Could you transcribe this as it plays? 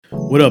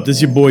What up? This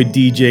is your boy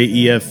DJ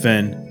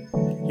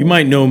EFN. You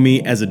might know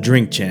me as a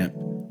drink champ,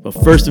 but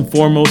first and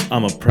foremost,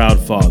 I'm a proud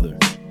father.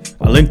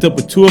 I linked up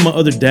with two of my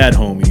other dad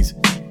homies,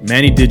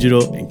 Manny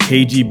Digital and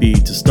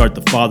KGB, to start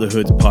the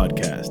Fatherhoods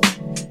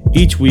podcast.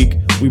 Each week,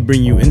 we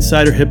bring you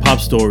insider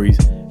hip-hop stories,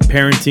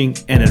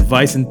 parenting, and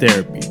advice and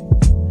therapy.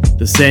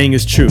 The saying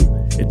is true,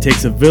 it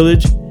takes a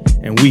village,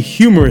 and we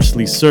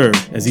humorously serve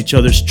as each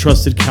other's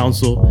trusted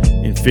counsel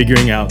in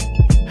figuring out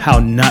how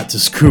not to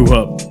screw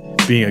up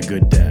being a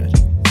good dad.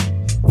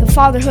 The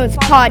Fatherhood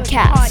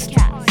Podcast.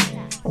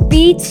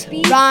 Beats,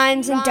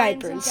 rhymes, and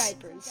diapers.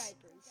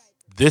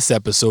 This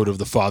episode of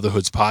the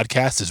Fatherhoods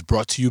Podcast is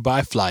brought to you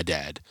by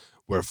FlyDad,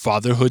 where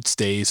fatherhood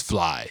stays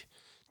fly.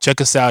 Check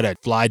us out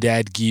at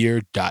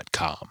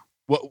flydadgear.com.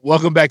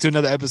 Welcome back to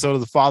another episode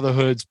of the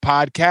Fatherhoods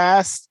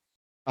Podcast.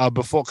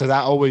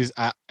 Because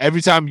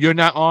every time you're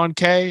not on,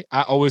 Kay,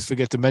 I always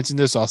forget to mention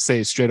this, so I'll say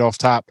it straight off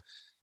top.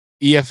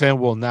 EFN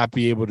will not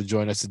be able to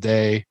join us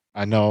today.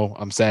 I know,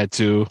 I'm sad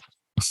too.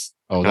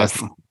 Oh, that's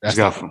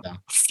got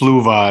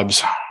flu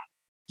vibes.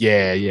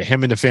 Yeah.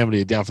 Him and the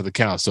family are down for the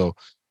count. So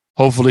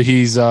hopefully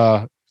he's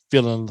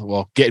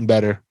getting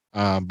better.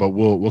 But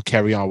we'll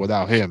carry on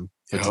without him.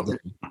 Yep.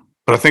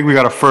 But I think we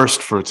got a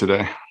first for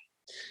today.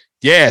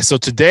 Yeah. So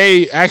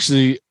today,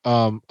 actually,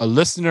 a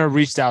listener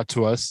reached out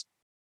to us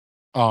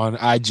on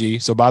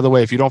IG. So by the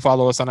way, if you don't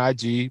follow us on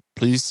IG,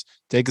 please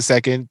take a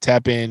second,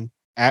 tap in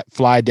at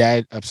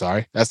FlyDad. I'm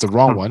sorry, that's the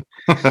wrong one.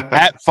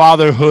 At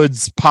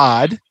Fatherhoods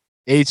Pod.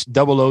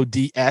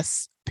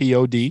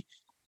 HOODSPOD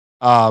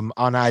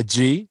on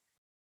IG.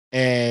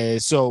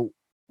 And so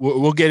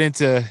we'll get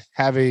into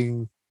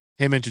having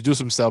him introduce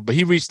himself, but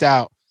he reached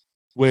out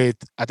with,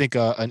 I think,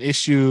 an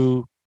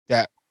issue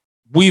that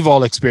we've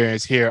all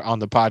experienced here on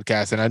the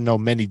podcast. And I know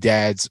many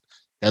dads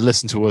that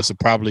listen to us have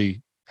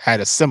probably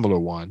had a similar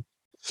one.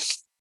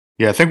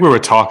 Yeah, I think we were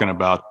talking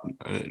about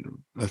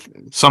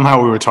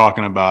somehow we were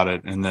talking about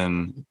it, and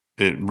then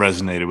it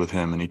resonated with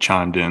him and he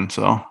chimed in.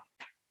 So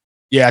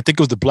yeah, I think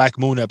it was the Black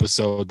Moon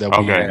episode that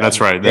we had.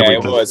 That's right. Yeah,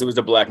 it was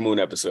the Black Moon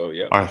episode.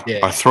 Yeah. Our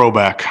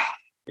throwback.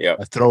 Yeah.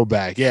 A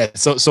throwback. Yeah.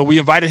 So we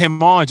invited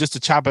him on just to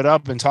chop it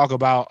up and talk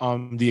about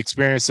the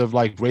experience of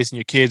like raising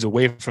your kids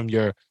away from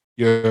your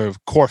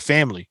core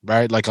family,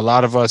 right? Like a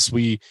lot of us,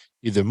 we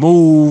either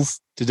move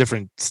to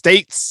different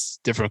states,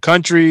 different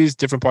countries,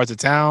 different parts of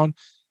town,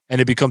 and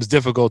it becomes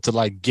difficult to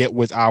like get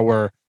with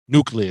our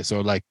nucleus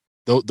or like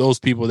those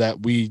people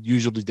that we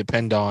usually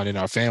depend on in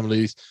our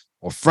families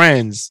or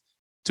friends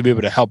to be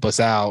able to help us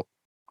out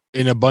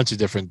in a bunch of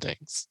different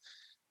things.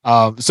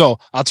 So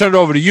I'll turn it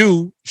over to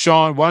you,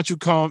 Sean. Why don't you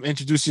come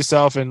introduce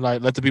yourself and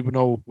like let the people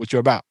know what you're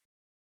about?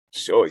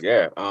 Sure.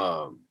 Yeah.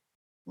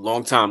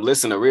 Long time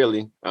listener,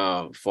 really.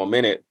 For a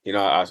minute,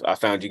 I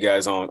found you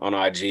guys on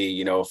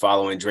IG,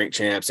 following Drink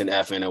Champs and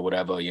FN or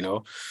whatever,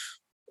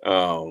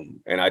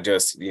 and I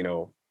just,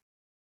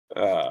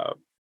 I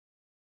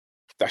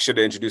should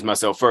have introduced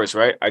myself first,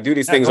 right? I do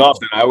these things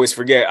often. I always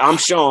forget. I'm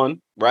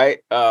Sean, right?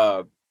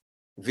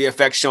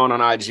 VFX Sean on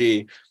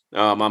IG.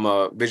 I'm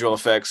a visual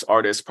effects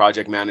artist,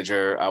 project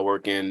manager. I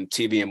work in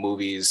TV and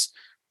movies,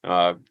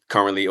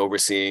 currently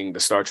overseeing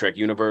the Star Trek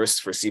universe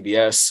for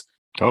CBS,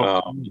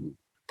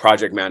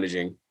 project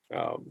managing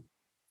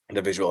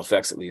the visual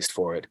effects, at least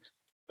for it.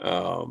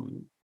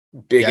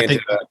 Big into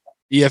that.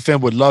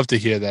 EFN would love to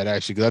hear that,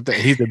 actually, because I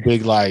think he's a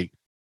big, like,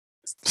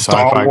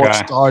 Sci-fi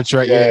guy. Star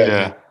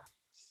Trek.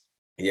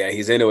 Yeah,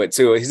 he's into it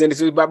too.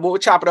 But we'll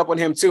chop it up on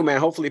him too, man.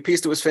 Hopefully, peace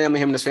to his family,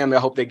 him and his family.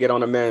 I hope they get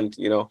on the mend,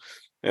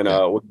 and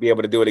we'll be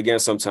able to do it again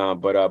sometime.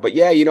 But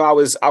yeah, I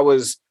was,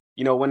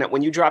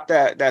 when you dropped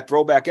that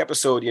throwback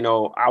episode, it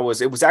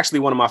was actually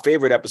one of my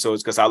favorite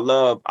episodes because I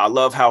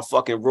love how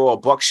fucking raw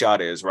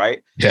Buckshot is,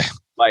 right? Yeah,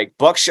 like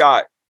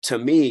Buckshot to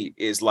me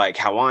is like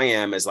how I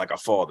am as like a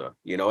father.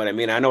 You know what I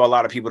mean? I know a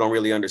lot of people don't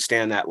really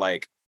understand that,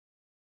 like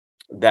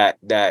that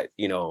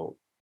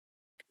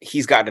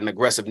he's got an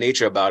aggressive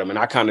nature about him, and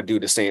I kind of do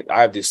the same.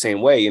 I have the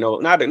same way,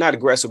 not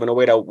aggressive in a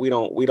way that we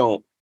don't,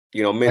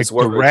 mince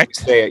like words. Direct?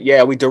 We say it.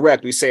 Yeah, we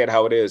direct. We say it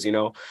how it is,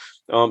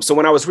 So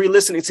when I was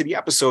re-listening to the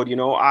episode,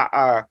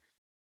 FN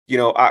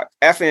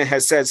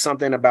has said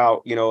something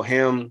about,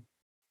 him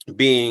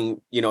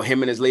being,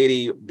 him and his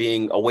lady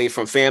being away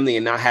from family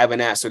and not having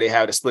that, so they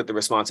have to split the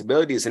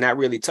responsibilities, and that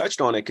really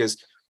touched on it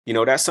because,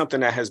 that's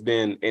something that has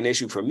been an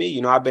issue for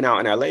me. I've been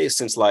out in LA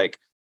since like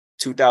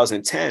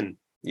 2010.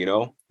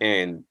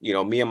 And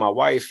me and my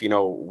wife,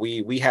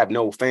 we have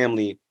no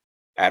family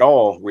at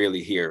all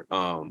really here.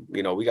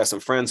 We got some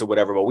friends or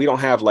whatever, but we don't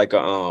have like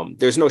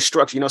there's no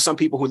structure. Some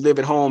people who live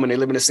at home and they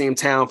live in the same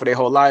town for their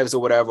whole lives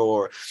or whatever,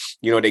 or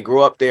they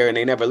grew up there and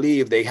they never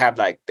leave. They have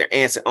like their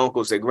aunts and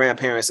uncles, their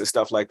grandparents and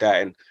stuff like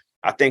that. And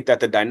I think that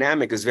the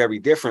dynamic is very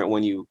different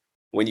when you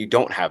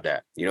don't have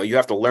that. You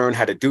have to learn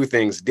how to do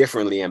things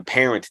differently and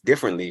parent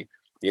differently.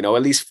 At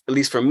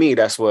least for me,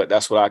 that's what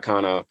I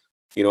kind of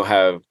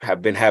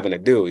have been having to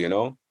do,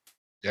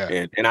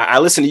 Yeah. And I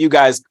listen to you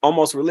guys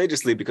almost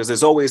religiously because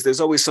there's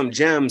always some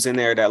gems in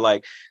there that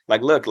like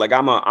look, like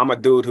I'm a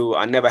dude who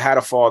I never had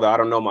a father. I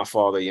don't know my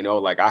father, you know,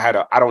 like I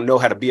don't know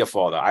how to be a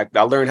father. I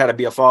learned how to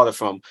be a father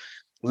from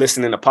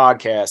listening to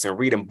podcasts and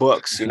reading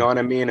books, you know what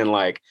I mean? And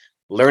like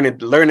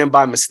learning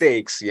by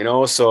mistakes, you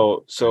know?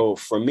 So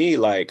for me,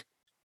 like,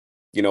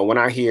 you know, when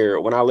I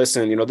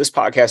listen, you know, this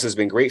podcast has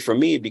been great for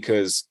me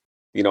because,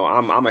 you know,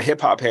 I'm a hip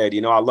hop head,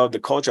 you know, I love the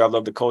culture. I've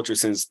loved the culture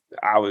since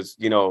I was,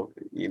 you know,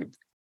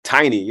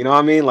 tiny, you know what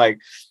I mean? Like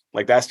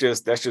that's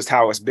just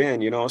how it's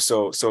been, you know?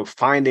 So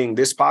finding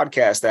this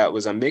podcast that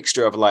was a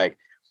mixture of like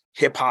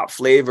hip hop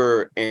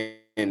flavor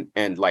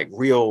and like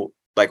real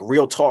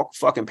talk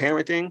fucking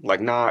parenting,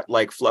 like not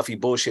like fluffy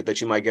bullshit that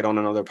you might get on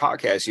another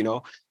podcast, you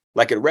know,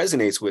 like it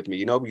resonates with me,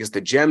 you know, because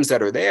the gems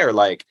that are there,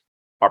 like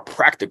are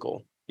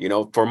practical, you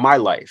know, for my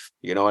life,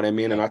 you know what I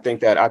mean? And I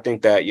think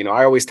that, you know,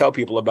 I always tell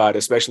people about it,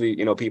 especially,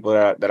 you know, people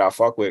that I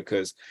fuck with,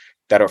 because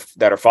that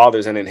are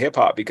fathers and in hip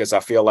hop, because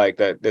I feel like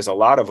that there's a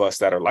lot of us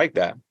that are like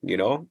that, you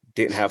know,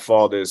 didn't have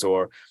fathers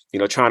or, you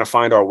know, trying to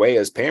find our way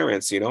as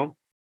parents, you know.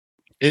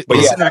 That's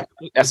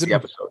the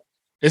episode.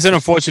 It's an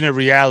unfortunate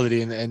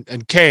reality.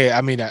 And Kay,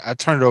 I mean, I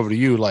turn it over to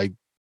you. Like,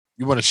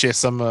 you want to share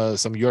some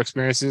of your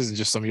experiences and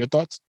just some of your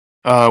thoughts?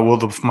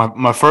 Well,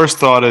 my first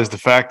thought is the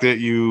fact that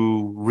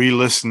you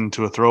re-listened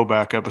to a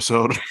throwback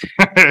episode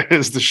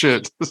is the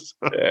shit.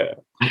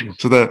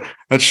 So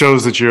that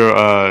shows that you're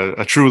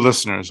a true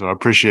listener. So I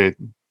appreciate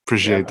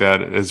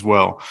that as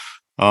well.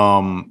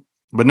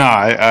 But no,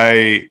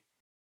 I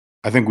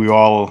think we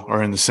all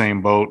are in the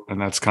same boat, and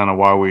that's kind of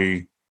why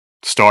we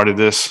started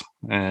this,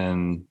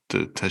 and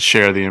to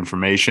share the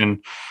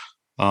information,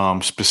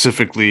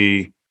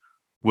 specifically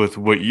with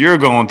what you're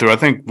going through. I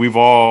think we've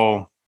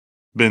all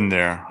been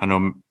there. I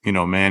know, you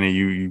know, Manny,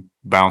 you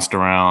bounced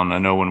around. I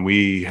know when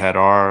we had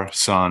our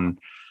son,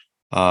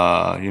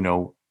 you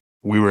know,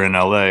 we were in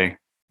LA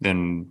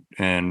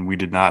and we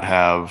did not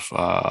have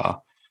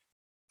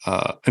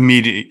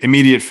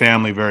immediate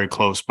family very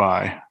close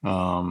by.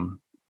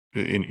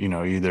 You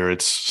know, either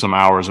it's some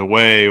hours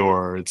away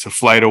or it's a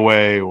flight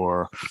away,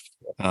 or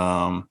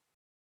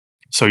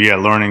so yeah,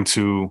 learning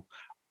to,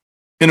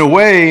 in a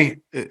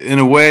way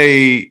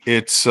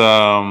it's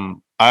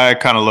I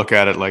kind of look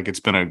at it like it's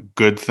been a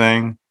good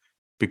thing,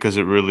 because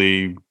it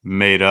really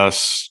made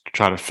us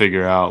try to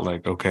figure out,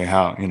 like, okay,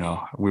 how, you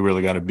know, we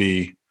really got to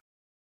be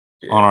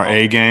on our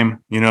A game,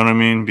 you know what I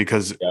mean?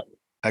 Because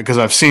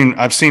I've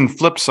seen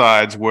flip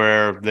sides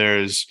where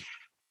there's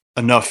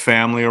enough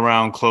family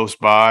around close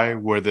by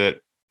where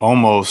that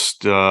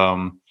almost,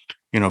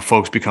 you know,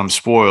 folks become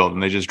spoiled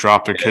and they just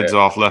drop their kids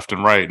off left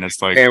and right. And it's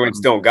like,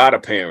 parents don't got a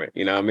parent,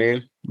 you know what I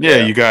mean?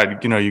 Yeah, you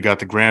got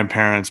the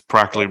grandparents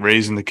practically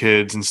raising the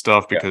kids and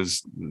stuff,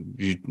 because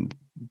you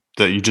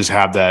just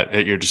have that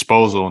at your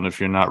disposal. And if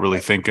you're not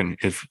really thinking,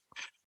 if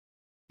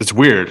it's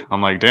weird,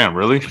 I'm like, damn,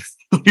 really?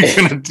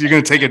 you're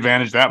gonna take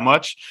advantage that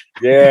much?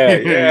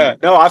 Yeah.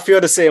 No, I feel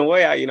the same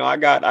way. I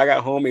got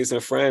homies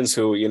and friends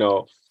who, you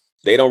know,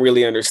 they don't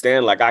really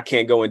understand. Like, I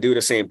can't go and do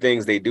the same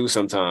things they do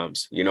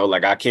sometimes, you know,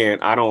 like I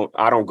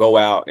don't go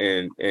out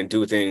and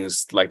do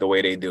things like the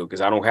way they do, because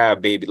I don't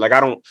have baby. Like,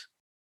 I don't.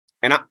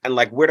 And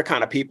like, we're the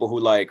kind of people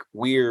who, like,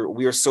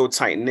 we're so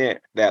tight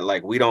knit that,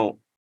 like, we don't,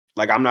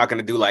 like, I'm not going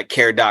to do like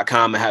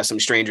care.com and have some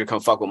stranger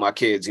come fuck with my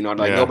kids. You know,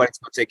 like, nobody's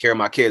going to take care of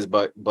my kids,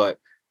 but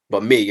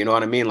me, you know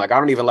what I mean? Like, I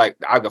don't even like,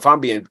 if I'm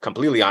being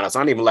completely honest, I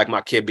don't even like my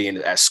kid being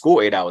at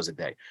school 8 hours a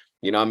day.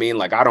 You know what I mean?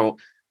 Like, I don't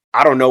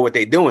know what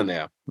they're doing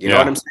there. You know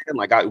what I'm saying?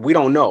 Like, we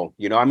don't know,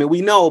 you know, I mean,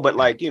 we know, but,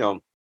 like, you know,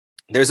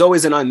 there's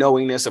always an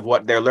unknowingness of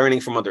what they're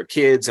learning from other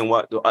kids and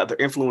what the other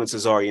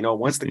influences are, you know.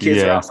 Once the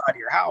kids are outside of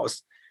your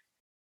house,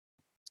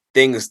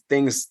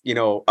 things, you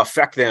know,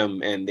 affect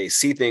them, and they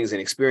see things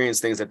and experience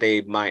things that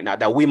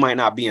we might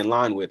not be in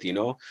line with, you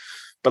know.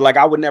 But, like,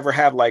 I would never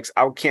have, like,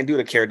 I can't do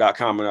the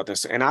care.com or nothing.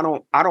 And I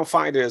don't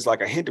find it as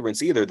like a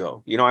hindrance either,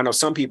 though. You know, I know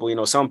some people, you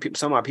know, some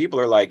of my people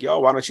are like, yo,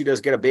 why don't you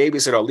just get a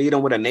babysitter or lead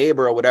them with a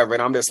neighbor or whatever?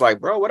 And I'm just like,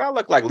 bro, what I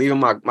look like leaving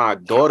my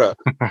daughter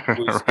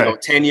who's you know,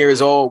 10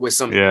 years old with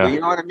some, you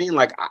know what I mean?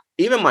 Like,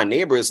 even my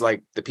neighbors,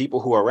 like the people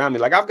who are around me,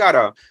 like, I've got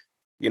a,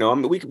 you know, I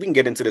mean, we can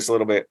get into this a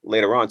little bit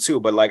later on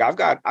too, but, like, I've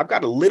got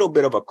a little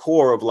bit of a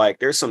core of, like,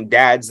 there's some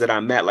dads that I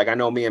met. Like, I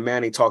know me and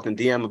Manny talked in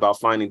DM about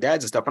finding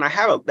dads and stuff, and I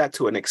have that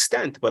to an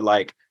extent, but,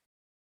 like,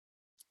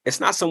 it's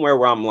not somewhere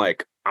where I'm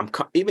like,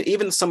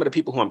 even some of the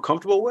people who I'm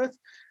comfortable with,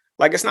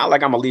 like, it's not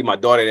like I'm gonna leave my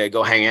daughter there,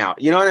 go hang out.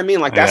 You know what I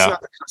mean? Like, that's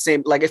not the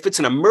same. Like, if it's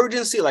an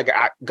emergency, like,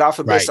 God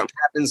forbid something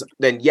happens,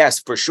 then yes,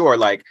 for sure.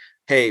 Like,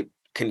 hey,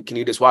 can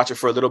you just watch it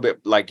for a little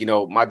bit? Like, you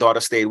know, my daughter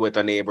stayed with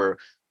a neighbor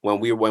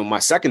when my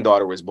second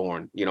daughter was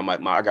born. You know,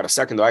 I got a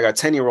second daughter. I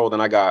got a 10-year-old,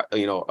 and I got,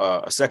 you know,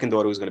 a second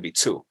daughter who's going to be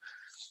 2.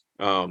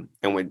 And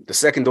when the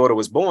second daughter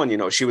was born, you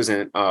know, she was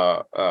in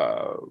what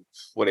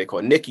they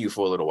call NICU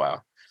for a little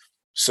while.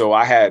 So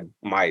I had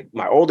my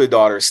older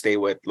daughter stay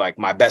with, like,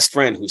 my best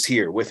friend who's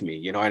here with me.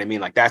 You know what I mean?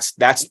 Like, that's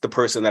the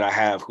person that I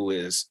have who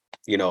is,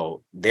 you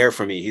know, there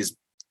for me. He's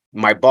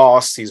my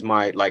boss. He's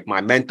my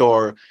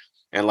mentor.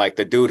 And like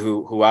the dude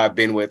who I've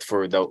been with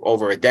for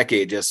over a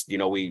decade, just, you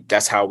know,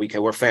 that's how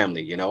we're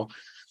family, you know?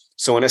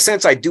 So in a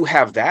sense, I do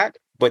have that,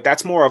 but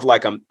that's more of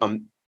like,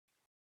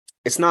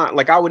 it's not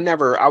like I would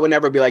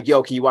never be like,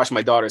 yo, can you watch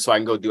my daughter so I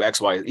can go do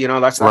X, Y? You know,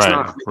 that's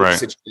not really the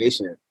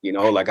situation, you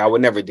know, like I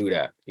would never do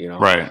that, you know?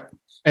 Right.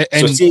 And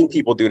so seeing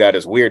people do that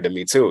is weird to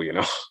me too, you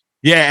know?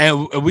 Yeah.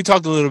 And we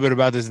talked a little bit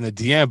about this in the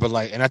DM, but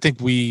like, and I think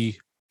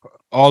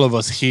all of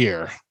us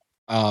here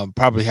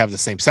probably have the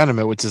same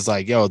sentiment, which is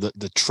like, yo,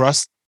 the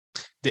trust,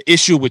 the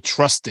issue with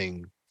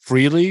trusting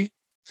freely.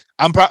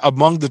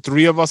 Among the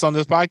three of us on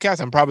this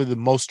podcast, I'm probably the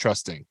most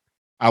trusting,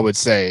 I would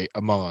say,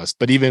 among us.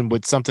 But even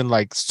with something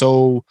like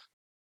so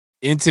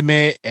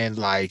intimate and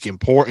like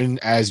important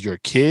as your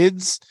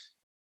kids,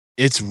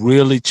 it's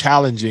really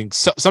challenging.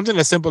 Something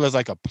as simple as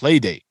like a play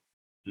date,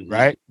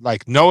 right?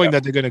 Like knowing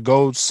that they're going to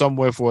go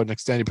somewhere for an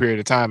extended period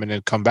of time and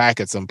then come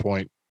back at some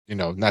point, you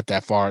know, not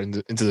that far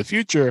into the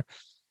future,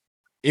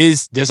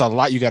 there's a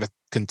lot you got to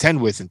contend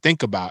with and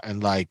think about.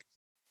 And like,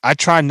 I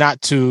try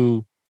not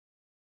to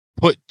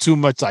put too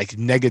much like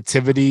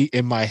negativity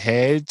in my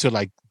head to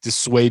like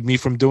dissuade me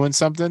from doing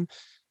something,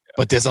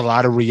 but there's a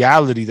lot of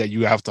reality that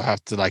you have to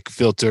like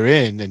filter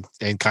in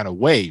and kind of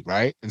weigh,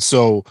 right? And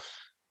so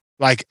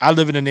like I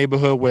live in a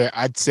neighborhood where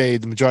I'd say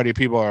the majority of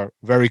people are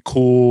very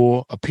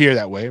cool, appear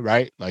that way,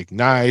 right? Like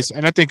nice.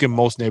 And I think in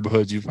most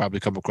neighborhoods you probably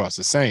come across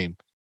the same.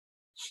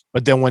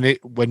 But then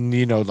when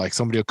you know, like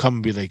somebody will come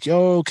and be like,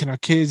 yo, can our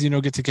kids, you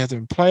know, get together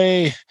and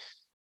play?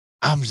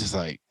 I'm just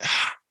like,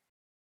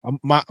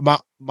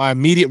 my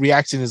immediate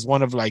reaction is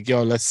one of like,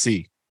 yo, let's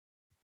see.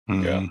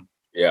 Yeah.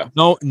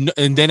 No,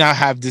 and then I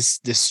have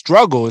this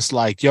struggle. It's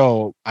like,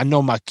 yo, I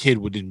know my kid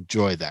would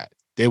enjoy that.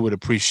 They would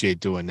appreciate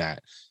doing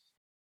that.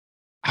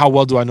 How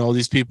well do I know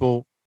these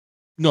people?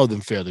 Know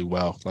them fairly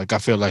well. Like I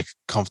feel like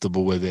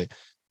comfortable with it.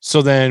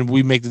 So then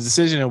we make the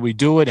decision and we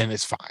do it and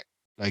it's fine.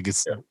 Like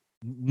it's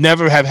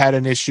never have had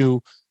an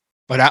issue,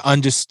 but I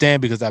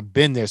understand because I've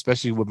been there,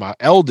 especially with my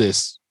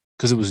eldest,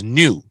 because it was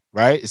new,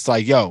 right? It's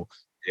like, yo,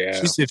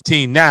 she's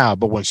 15 now,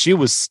 but when she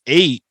was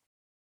 8,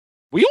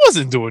 we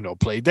wasn't doing no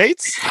play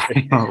dates.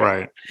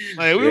 Right.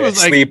 Like we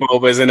was like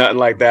sleepovers and nothing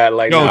like that.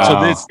 Like yo,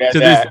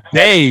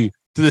 to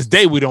this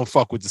day, we don't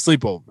fuck with the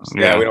sleepovers.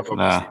 Yeah, we don't fuck with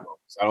the sleepovers.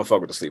 I don't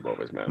fuck with the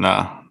sleepovers, man.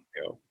 Nah.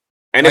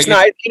 And it's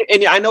not,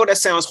 and I know that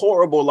sounds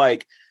horrible,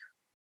 like,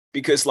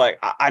 because like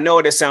I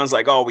know that sounds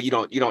like, oh, well, you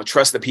don't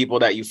trust the people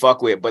that you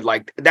fuck with, but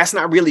like that's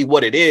not really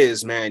what it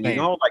is, man. You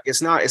know, like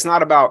it's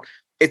not about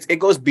it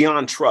goes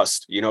beyond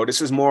trust. You know,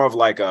 this is more of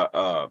like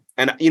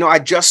and you know, I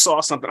just saw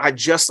something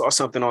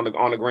on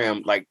the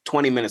gram like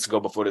 20 minutes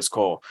ago before this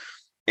call.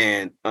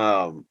 And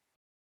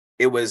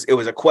it was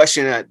a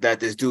question that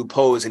this dude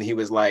posed, and he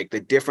was like,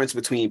 the difference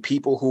between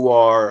people who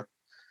are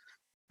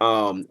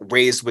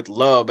raised with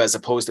love as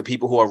opposed to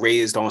people who are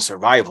raised on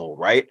survival,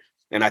 right?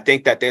 And I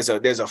think that there's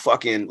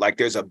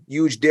a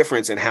huge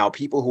difference in how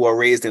people who are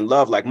raised in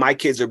love, like my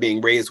kids are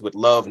being raised with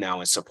love now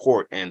and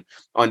support and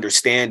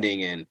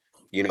understanding, and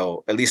you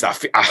know, at least I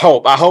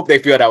hope they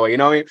feel that way, you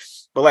know what I mean?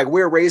 But like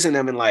we're raising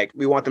them and like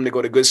we want them to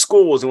go to good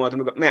schools and want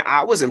them to go, man,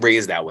 I wasn't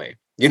raised that way.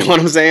 You know what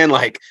I'm saying?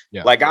 Like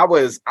I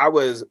was,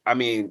 I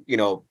mean, you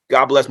know,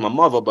 God bless my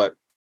mother, but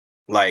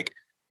like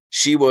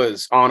she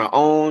was on her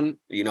own,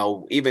 you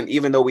know,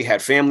 even though we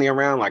had family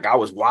around, like I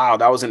was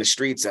wild. I was in the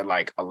streets at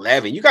like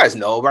 11. You guys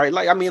know, right?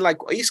 Like, I mean, like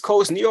East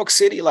Coast, New York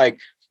City,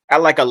 like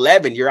at like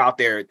 11, you're out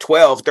there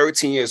 12,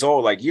 13 years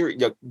old. Like you're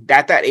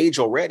at that age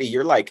already.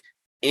 You're like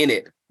in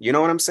it. You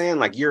know what I'm saying?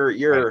 Like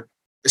you're right.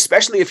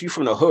 Especially if you're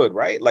from the hood,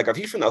 right? Like if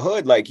you're from the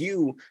hood, like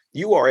you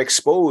are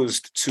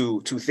exposed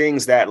to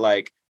things that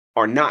like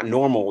are not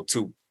normal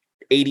to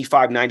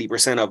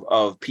 85-90%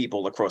 of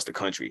people across the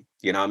country.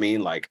 You know what I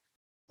mean? Like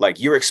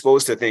you're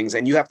exposed to things,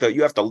 and you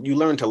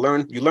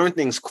learn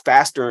things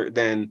faster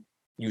than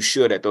you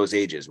should at those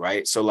ages,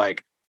 right? So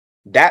like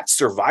that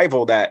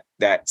survival that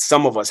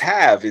some of us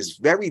have is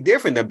very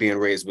different than being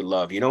raised with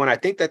love, you know? And I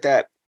think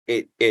that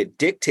it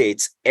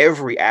dictates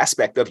every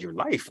aspect of your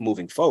life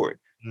moving forward,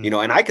 you know?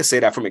 And I can say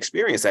that from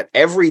experience, that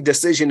every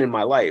decision in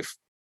my life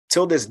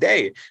till this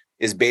day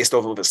is based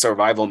off of a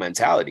survival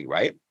mentality,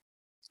 right?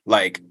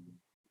 Like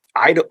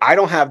I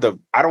don't have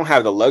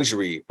the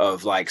luxury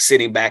of like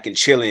sitting back and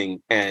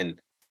chilling and,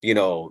 you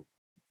know,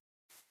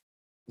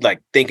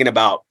 like thinking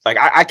about, like,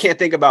 I can't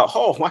think about,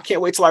 oh, I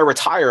can't wait till I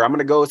retire. I'm going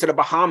to go to the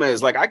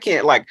Bahamas. Like, I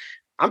can't, like,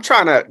 I'm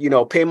trying to, you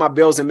know, pay my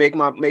bills and make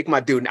my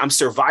due. I'm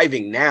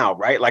surviving now.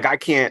 Right. Like I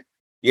can't,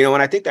 you know,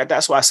 and I think that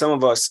that's why some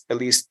of us, at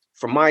least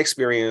from my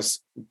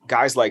experience,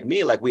 guys like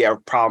me, like we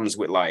have problems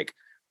with like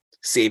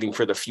saving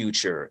for the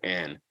future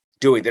and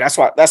doing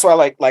that. That's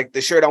why like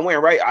the shirt I'm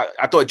wearing, right?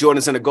 I thought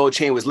Jordans and a gold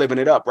chain was living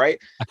it up, right?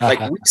 Like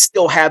we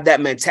still have that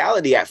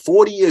mentality at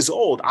 40 years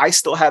old. I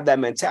still have that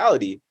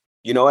mentality.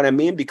 You know what I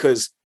mean?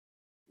 Because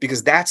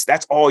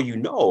that's all you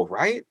know,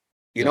 right?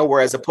 You know,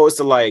 whereas opposed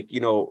to like,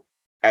 you know,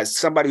 as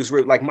somebody who's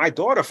really, like my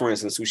daughter, for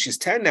instance, who she's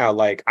 10 now,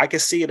 like I can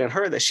see it in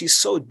her that she's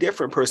so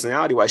different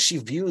personality wise. She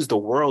views the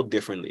world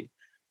differently.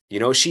 You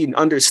know, she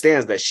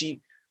understands that she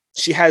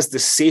has the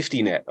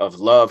safety net of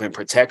love and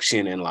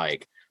protection and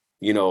like,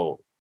 you know,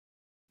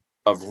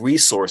 of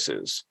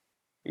resources.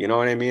 You know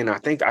what I mean? I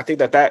think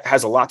that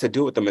has a lot to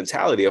do with the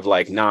mentality of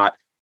like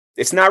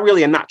it's not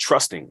really a not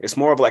trusting. It's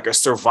more of like a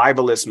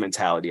survivalist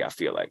mentality, I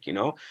feel like, you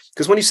know,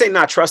 because when you say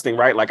not trusting,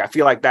 right, like I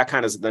feel like that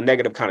kind of is the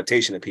negative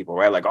connotation to people,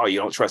 right? Like, oh, you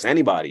don't trust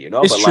anybody, you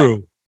know, It's but true.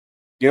 Like,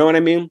 you know what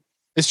I mean?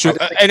 It's true.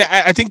 And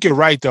I think you're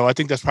right, though. I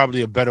think that's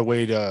probably a better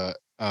way to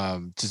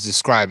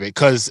describe it.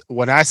 Because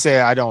when I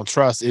say I don't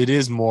trust, it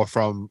is more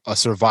from a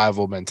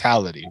survival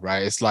mentality,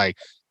 right? It's like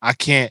I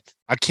can't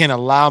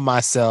allow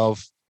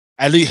myself,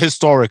 at least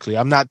historically,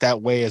 I'm not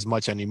that way as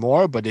much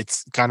anymore, but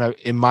it's kind of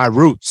in my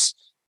roots.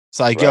 It's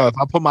like, Right. yo, if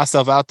I put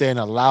myself out there and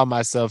allow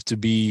myself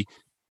to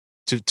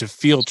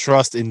feel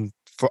trust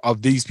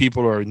of these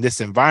people or in this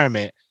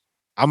environment,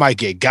 I might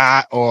get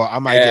got or I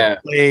might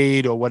get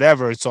played or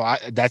whatever. So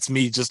that's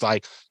me just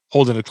like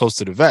holding it close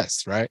to the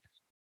vest, right?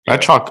 I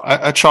chalk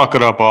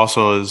it up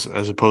also as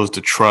opposed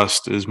to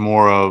trust is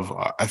more of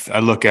I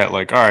look at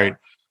like, all right,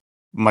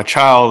 my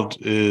child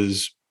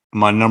is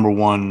my number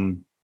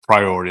one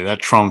priority.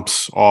 That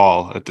trumps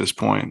all at this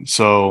point.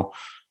 So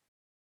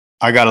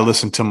I got to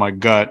listen to my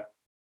gut.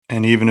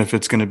 And even if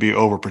it's going to be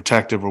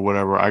overprotective or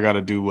whatever, I got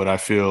to do what I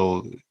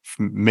feel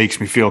makes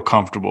me feel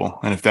comfortable.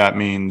 And if that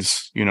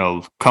means, you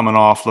know, coming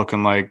off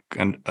looking like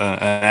an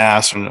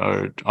ass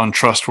or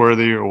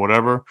untrustworthy or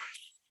whatever,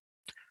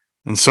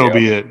 and so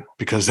be it,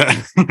 because that,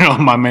 you know,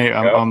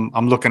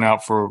 I'm looking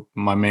out for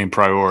my main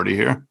priority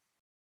here.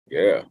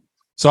 Yeah.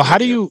 So how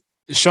do you,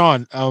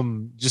 Sean,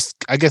 just,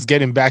 I guess,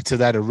 getting back to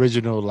that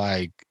original,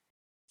 like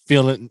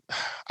feeling,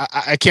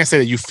 I can't say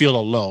that you feel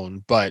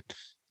alone, but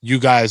you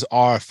guys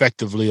are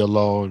effectively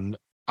alone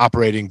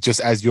operating just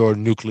as your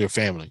nuclear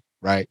family,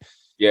 right?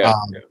 Yeah.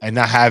 And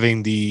not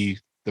having the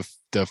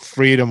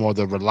freedom or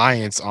the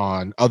reliance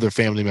on other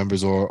family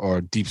members or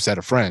a deep set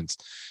of friends.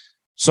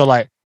 So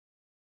like,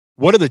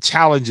 what are the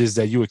challenges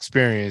that you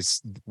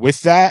experience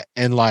with that?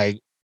 And like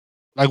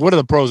what are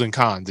the pros and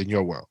cons in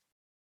your world?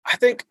 I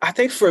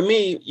think for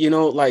me, you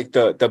know, like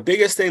the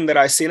biggest thing that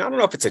I see, and I don't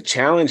know if it's a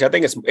challenge. I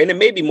think and it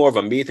may be more of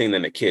a me thing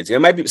than the kids.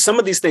 It might be, some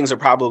of these things are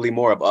probably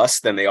more of us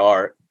than they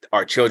are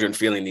our children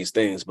feeling these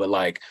things. But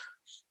like,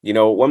 you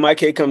know, when my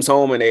kid comes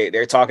home and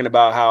they're talking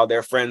about how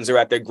their friends are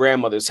at their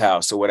grandmother's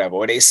house or whatever,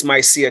 or they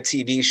might see a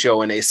TV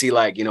show and they see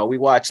like, you know, we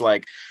watch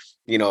like,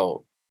 you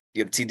know,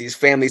 you see these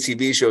family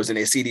TV shows and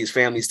they see these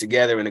families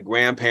together and the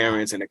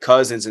grandparents and the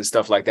cousins and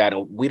stuff like that.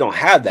 And we don't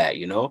have that,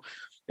 you know?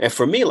 And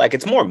for me, like,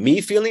 it's more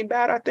me feeling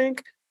bad, I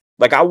think.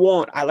 Like I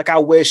wish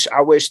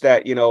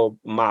that, you know,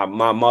 my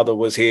mother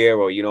was here,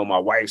 or, you know, my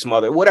wife's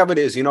mother, whatever it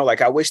is, you know,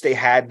 like I wish they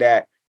had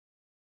that.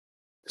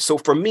 So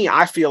for me,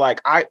 I feel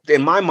like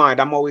in my mind,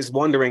 I'm always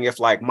wondering if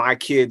like my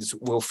kids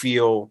will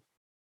feel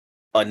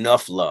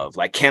enough love.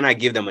 Like, can I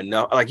give them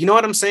enough? Like, you know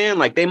what I'm saying?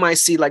 Like they might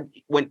see like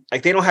when,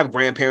 like they don't have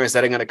grandparents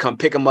that are going to come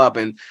pick them up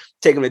and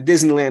take them to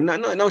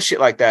Disneyland. No shit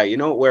like that, you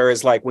know?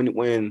 Whereas like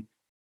when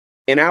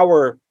in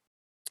our,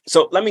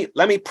 so let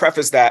me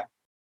preface that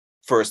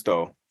first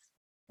though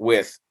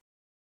with,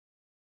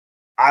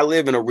 I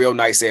live in a real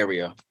nice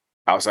area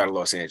outside of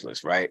Los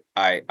Angeles, right?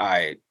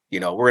 I you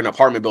know, we're in an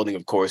apartment building,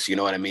 of course, you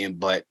know what I mean?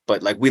 But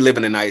like we live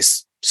in a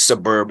nice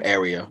suburb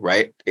area,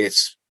 right?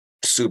 It's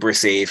super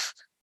safe.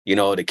 You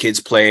know, the kids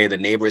play, the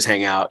neighbors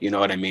hang out, you know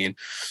what I mean?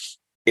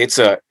 It's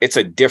a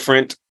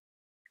different,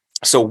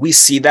 so we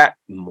see that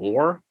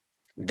more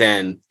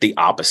than the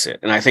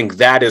opposite. And I think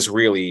that is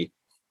really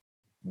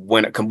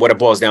what it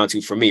boils down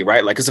to for me,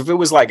 right? Like, because if it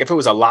was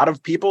a lot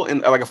of people,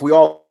 and like if we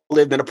all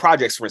lived in the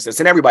projects, for instance,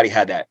 and everybody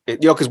had that, you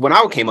know, because when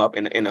I came up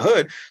in the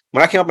hood,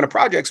 when I came up in the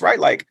projects, right,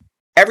 like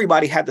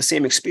everybody had the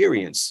same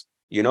experience,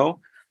 you know.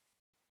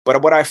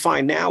 But what I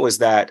find now is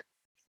that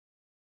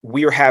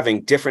we are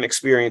having different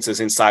experiences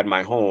inside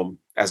my home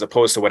as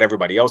opposed to what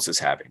everybody else is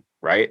having,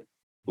 right?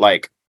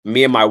 Like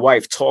me and my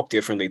wife talk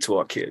differently to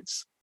our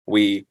kids.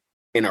 We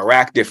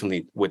interact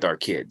differently with our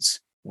kids.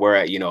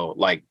 Where, you know,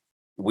 like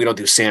we don't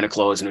do Santa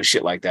Claus and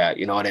shit like that.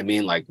 You know what I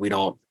mean? Like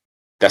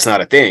that's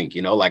not a thing,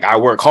 you know, like I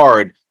work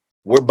hard.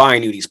 We're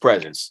buying you these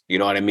presents. You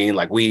know what I mean?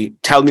 Like we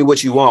tell me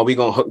what you want. We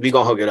gonna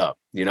hook it up.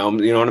 You know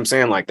what I'm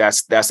saying? Like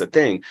that's the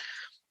thing.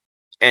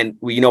 And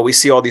we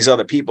see all these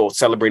other people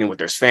celebrating with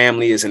their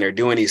families and they're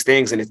doing these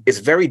things. And it's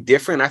very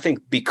different. I think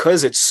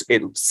because it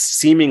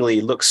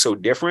seemingly looks so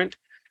different,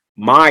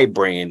 my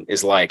brain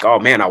is like, oh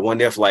man, I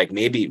wonder if like,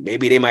 maybe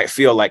they might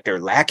feel like they're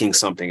lacking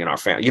something in our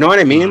family. You know what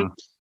I mean? Mm-hmm.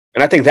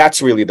 And I think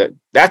that's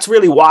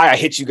really why I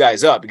hit you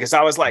guys up, because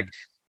I was like,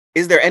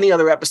 is there any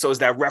other episodes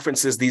that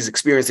references these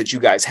experiences that you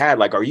guys had?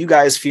 Like, are you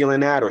guys feeling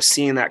that or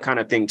seeing that kind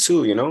of thing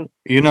too? You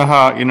know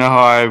how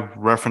I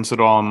reference it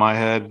all in my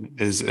head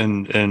is,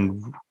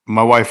 and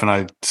my wife and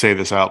I say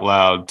this out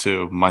loud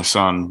to my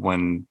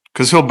son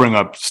because he'll bring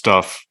up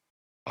stuff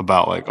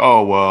about like,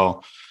 oh,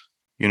 well,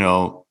 you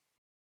know,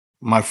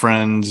 my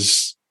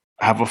friends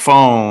have a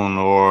phone,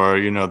 or,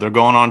 you know, they're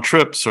going on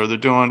trips, or they're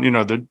doing, you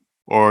know,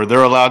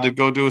 they're allowed to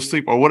go do a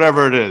sleep or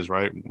whatever it is,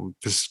 right?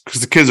 Because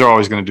the kids are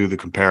always going to do the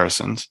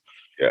comparisons.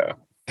 Yeah.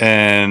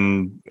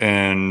 And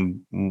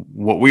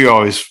what we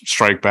always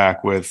strike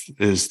back with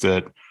is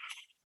that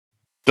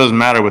doesn't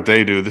matter what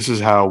they do. This is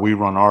how we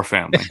run our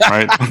family,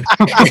 right?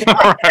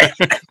 Right.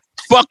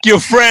 Fuck your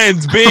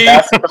friends, B.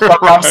 That's what the fuck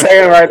I'm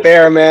saying right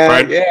there, man.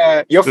 Right.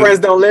 Yeah, your friends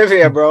don't live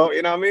here, bro.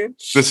 You know what I mean?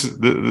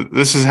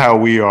 This is how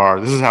we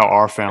are. This is how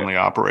our family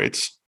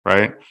operates,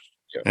 right?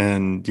 Yep.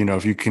 And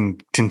if you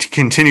can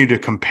continue to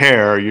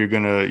compare, you're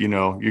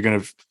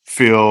gonna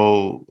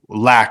feel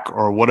lack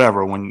or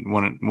whatever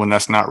when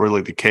that's not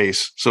really the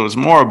case. So it's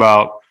more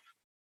about,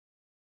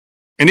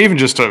 and even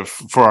just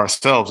for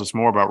ourselves, it's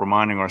more about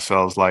reminding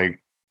ourselves,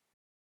 like,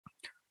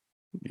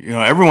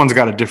 everyone's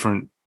got a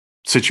different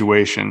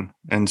situation,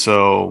 and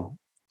so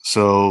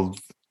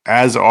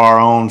as our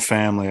own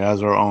family,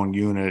 as our own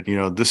unit,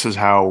 this is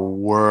how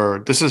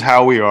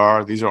we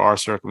are. These are our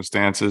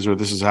circumstances, or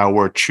this is how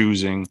we're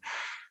choosing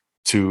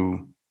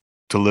to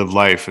live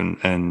life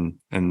and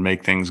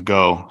make things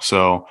go.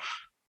 So,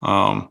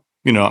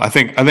 I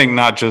think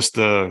not just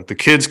the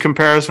kids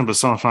comparison, but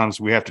sometimes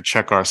we have to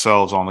check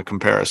ourselves on the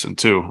comparison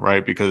too,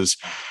 right? Because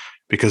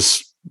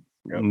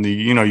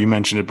you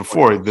mentioned it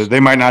before,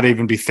 they might not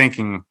even be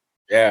thinking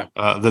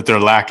that they're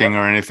lacking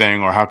or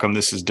anything, or how come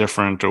this is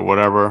different or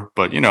whatever.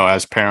 But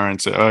as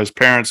parents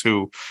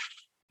who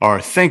are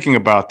thinking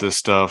about this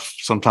stuff,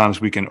 sometimes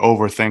we can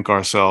overthink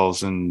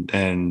ourselves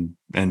and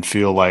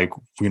feel like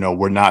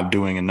we're not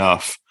doing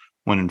enough,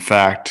 when in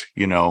fact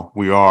we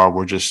are.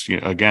 We're just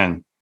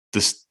again,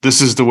 this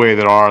is the way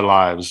that our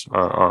lives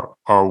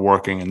are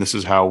working, and this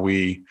is how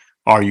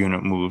our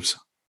unit moves.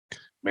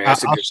 Man,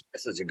 that's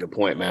such a good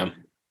point, man.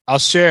 I'll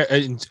share.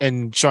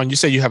 And Sean, you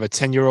said you have a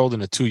 10-year-old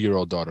and a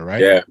 2-year-old daughter,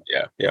 right?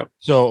 Yeah.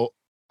 So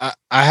I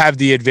have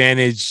the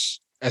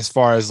advantage as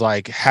far as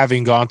like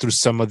having gone through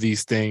some of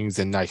these things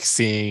and like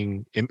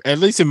seeing, at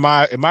least in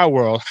my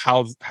world,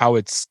 how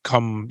it's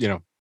come,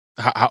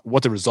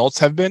 what the results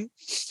have been.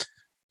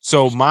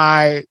 So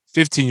my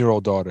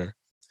 15-year-old daughter,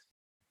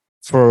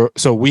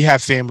 so we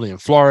have family in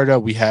Florida,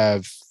 we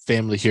have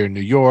family here in New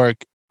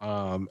York,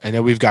 and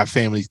then we've got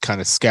family kind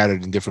of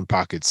scattered in different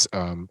pockets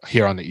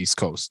here on the East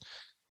Coast.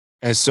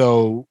 And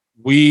so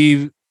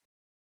when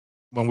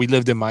we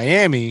lived in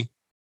Miami,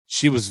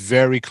 she was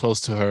very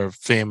close to her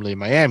family in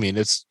Miami, and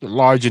it's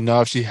large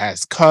enough. She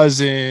has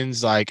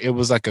cousins, like it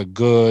was like a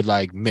good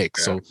like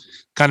mix. Yeah. So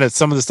kind of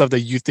some of the stuff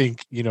that you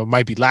think,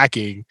 might be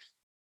lacking,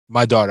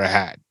 my daughter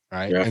had,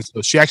 right? Yeah. And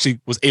so she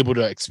actually was able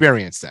to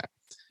experience that.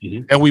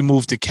 Mm-hmm. And we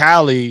moved to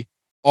Cali,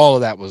 all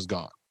of that was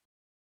gone,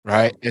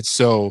 right? And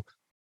so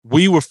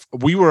we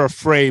were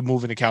afraid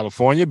moving to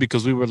California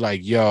because we were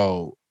like,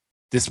 yo,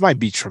 this might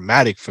be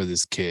traumatic for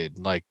this kid,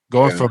 like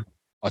going from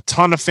a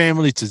ton of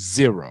family to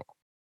zero.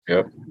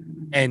 Yep.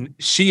 And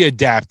she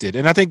adapted.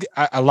 And I think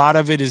a lot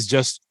of it is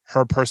just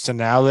her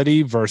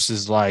personality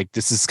versus like,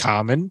 this is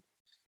common.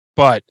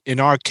 But in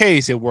our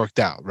case, it worked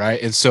out,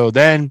 right? And so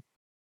then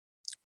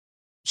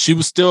she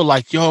was still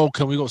like, yo,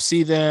 can we go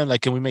see them?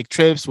 Like, can we make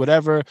trips,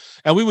 whatever?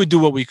 And we would do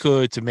what we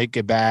could to make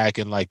it back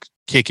and like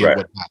kick it,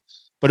 whatnot.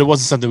 But it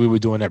wasn't something we were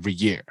doing every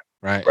year,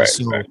 right?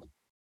 So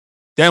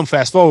then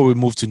fast forward, we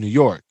moved to New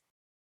York.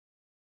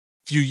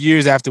 Few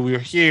years after we were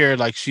here,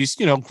 like she's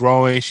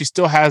growing, she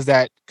still has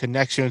that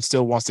connection,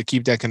 still wants to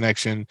keep that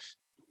connection,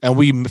 and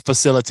we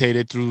facilitate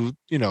it through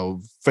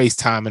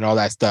FaceTime and all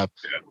that stuff.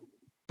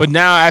 But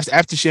now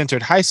after she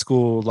entered high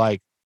school,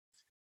 like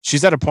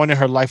she's at a point in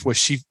her life where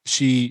she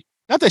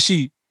not that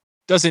she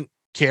doesn't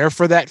care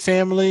for that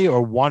family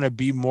or want to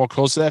be more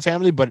close to that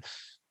family, but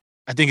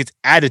I think it's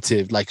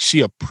additive. Like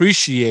she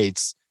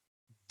appreciates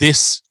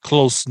this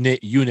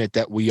close-knit unit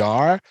that we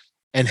are,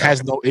 and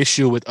has no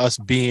issue with us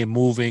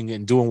moving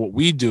and doing what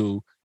we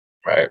do.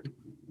 Right.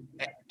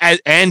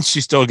 And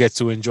she still gets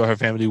to enjoy her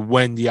family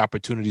when the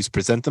opportunities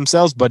present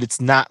themselves, but it's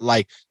not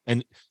like,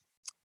 and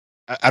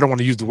I don't want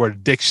to use the word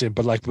addiction,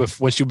 but like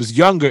when she was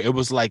younger, it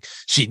was like,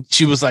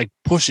 she was like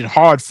pushing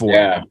hard for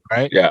it.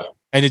 Right. Yeah.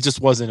 And it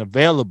just wasn't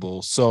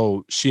available.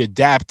 So she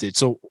adapted.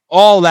 So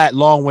all that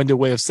long-winded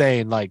way of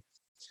saying, like,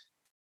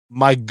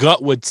 my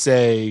gut would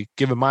say,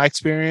 given my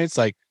experience,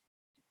 like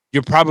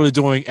you're probably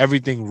doing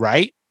everything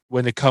right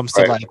when it comes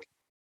to like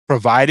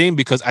providing,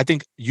 because I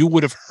think you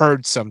would have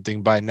heard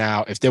something by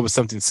now if there was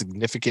something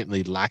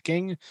significantly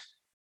lacking.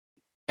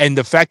 And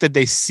the fact that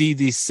they see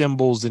these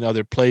symbols in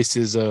other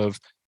places of,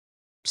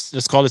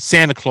 let's call it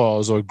Santa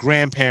Claus or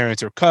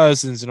grandparents or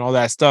cousins and all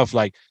that stuff,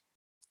 like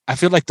I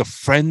feel like the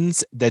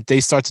friends that they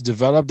start to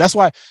develop, that's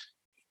why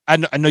I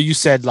know you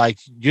said like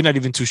you're not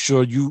even too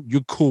sure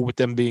you're cool with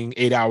them being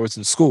 8 hours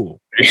in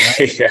school.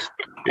 Right?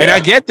 And I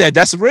get that.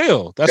 That's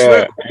real. That's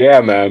real. Yeah,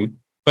 man.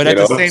 But at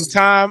the same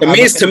time,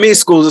 to me,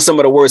 schools are some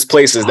of the worst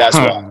places. That's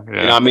why.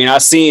 I mean,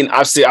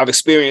 I've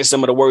experienced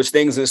some of the worst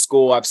things in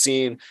school. I've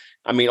seen,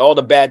 all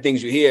the bad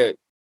things you hear.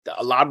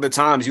 A lot of the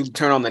times you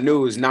turn on the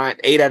news,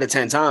 8 out of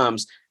 10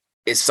 times,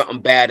 it's something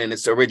bad and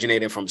it's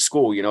originating from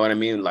school. You know what I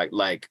mean?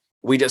 Like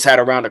we just had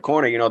around the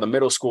corner, the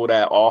middle school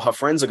that all her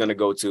friends are going to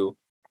go to.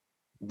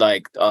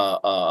 Like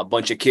a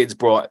bunch of kids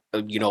brought,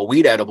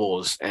 weed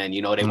edibles, and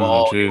they were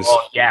all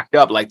yacked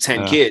up, like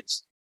 10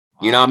 kids.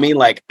 You know what I mean?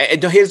 Like,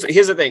 here's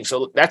the thing.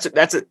 So that's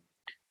it.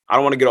 I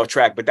don't want to get off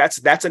track, but that's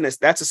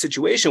a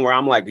situation where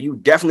I'm like, you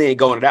definitely ain't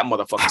going to that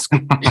motherfucking school.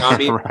 You know what I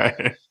mean?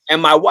 Right.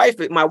 And my wife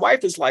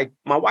is like,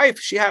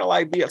 she had to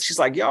like be, she's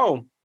like,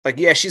 yo, like,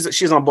 yeah,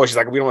 she's on board. She's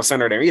like, we don't want to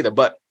send her there either.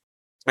 But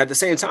at the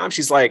same time,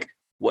 she's like,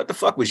 what the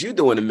fuck was you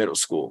doing in middle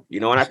school? You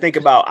know, and I think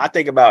about,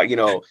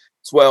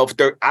 12,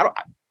 13.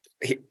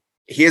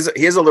 Here's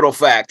a little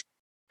fact.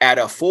 At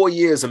 4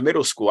 years of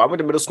middle school, I went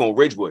to middle school in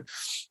Ridgewood,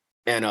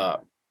 and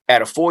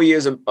at 4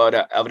 years of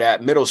that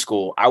middle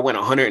school, I went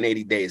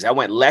 180 days. I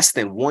went less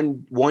than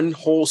one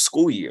whole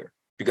school year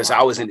because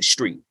I was in the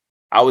street.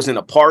 I was in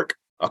a park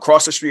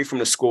across the street from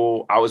the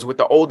school. I was with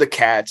the older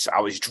cats. I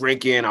was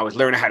drinking. I was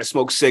learning how to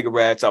smoke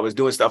cigarettes. I was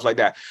doing stuff like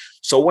that.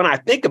 So when I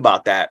think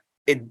about that,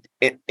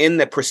 it in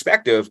the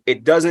perspective,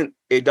 it doesn't.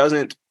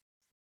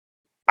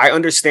 I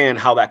understand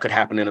how that could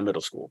happen in a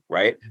middle school,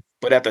 right?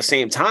 But at the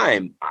same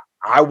time,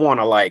 I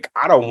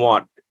don't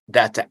want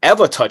that to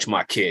ever touch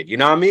my kid. You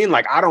know what I mean?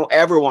 Like, I don't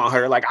ever want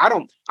her. Like,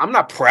 I'm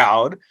not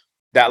proud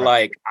that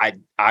like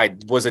I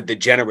was a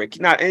degenerate.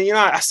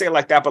 I say it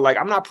like that, but like,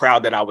 I'm not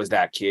proud that I was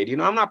that kid. You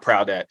know, I'm not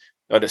proud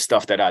of the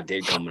stuff that I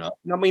did coming up.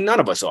 I mean,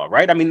 none of us are,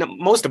 right? I mean,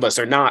 most of us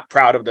are not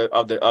proud of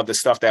the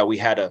stuff that we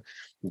had to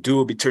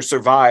do to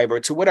survive or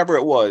to whatever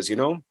it was, you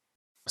know?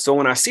 So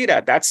when I see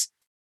that,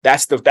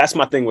 that's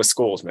my thing with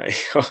schools, man.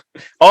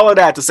 All of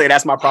that to say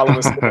that's my problem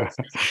with schools.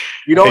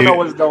 You don't know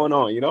what's going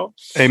on, you know?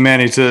 Hey,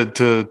 Manny,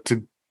 to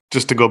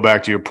just to go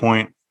back to your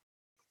point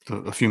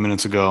a few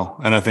minutes ago,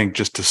 and I think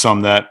just to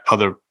sum that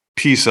other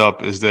piece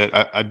up is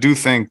that I do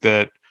think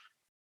that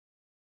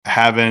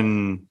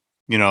having,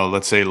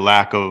 let's say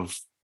lack of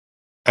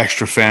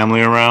extra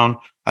family around,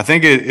 I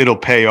think it'll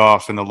pay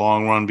off in the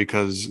long run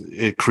because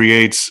it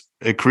creates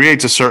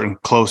a certain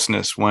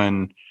closeness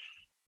when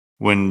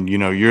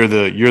you're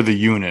the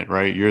unit,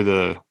 right? You're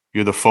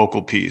the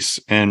focal piece.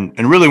 And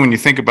really when you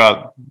think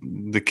about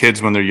the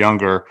kids when they're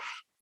younger,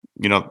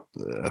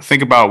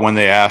 think about when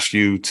they ask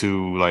you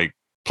to like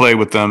play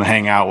with them,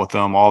 hang out with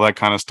them, all that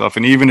kind of stuff.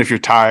 And even if you're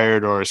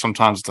tired or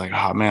sometimes it's like,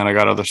 oh man, I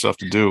got other stuff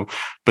to do.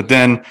 But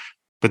then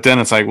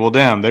it's like, well,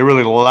 damn, they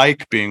really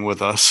like being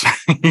with us.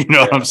 You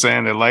know what I'm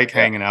saying? They like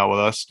hanging out with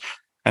us.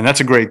 And that's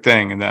a great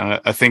thing. And then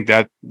I think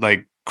that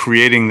like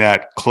creating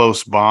that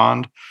close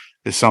bond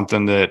is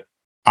something that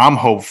I'm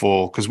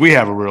hopeful, because we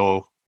have a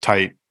real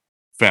tight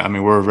family. I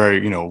mean, we're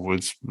very,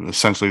 it's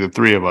essentially the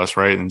three of us,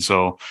 right? And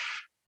so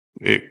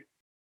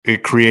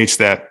it creates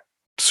that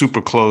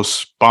super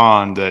close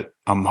bond that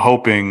I'm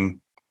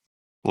hoping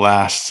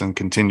lasts and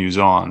continues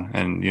on.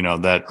 And,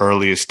 that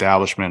early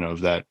establishment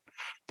of that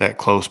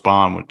close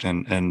bond, which,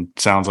 and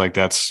sounds like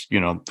that's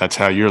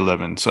how you're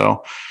living.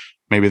 So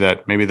maybe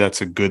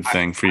that's a good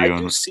thing for you. I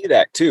do see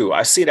that too.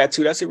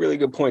 That's a really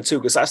good point too,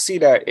 because I see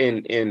that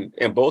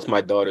in both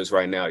my daughters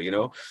right now.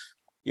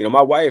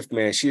 My wife,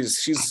 man,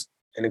 she's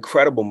an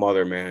incredible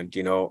mother, man.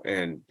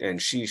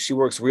 And she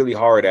works really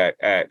hard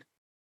at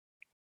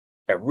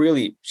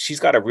really. She's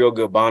got a real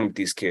good bond with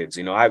these kids.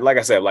 Like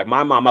I said, like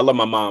my mom, I love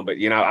my mom, but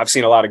I've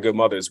seen a lot of good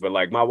mothers, but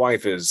like my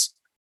wife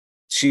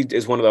she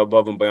is one of the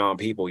above and beyond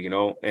people.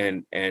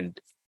 And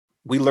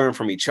we learn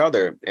from each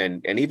other.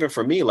 And even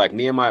for me, like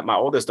me and my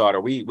oldest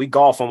daughter, we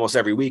golf almost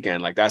every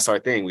weekend. Like that's our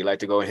thing. We like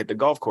to go and hit the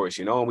golf course,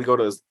 and we go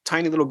to this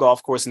tiny little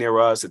golf course near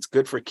us. It's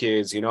good for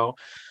kids,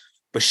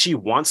 but she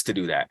wants to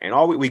do that. And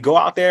we go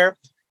out there,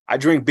 I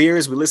drink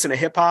beers, we listen to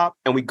hip hop,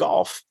 and we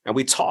golf and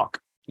we talk.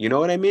 You know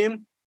what I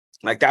mean?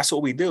 Like that's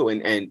what we do.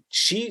 And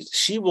she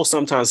will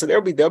sometimes, so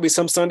there'll be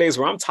some Sundays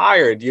where I'm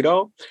tired,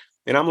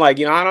 and I'm like,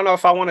 I don't know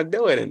if I want to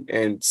do it.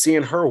 And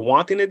seeing her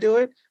wanting to do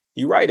it,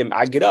 you're right. And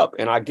I get up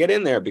and I get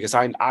in there because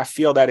I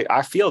feel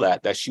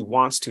that she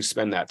wants to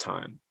spend that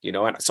time,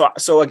 and so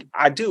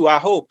I do. I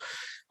hope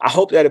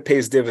that it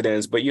pays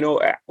dividends. But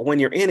when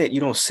you're in it, you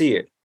don't see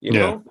it. You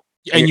know,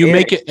 and you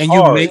make it,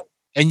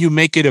 and you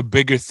make it a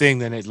bigger thing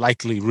than it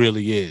likely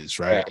really is,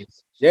 right?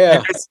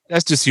 Yeah.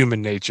 That's just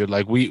human nature.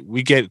 Like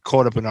we get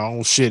caught up in our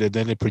own shit, and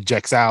then it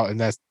projects out,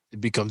 and it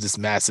becomes this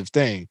massive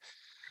thing.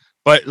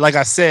 But like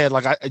I said,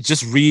 like I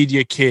just read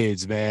your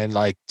kids, man.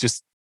 Like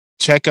just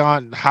check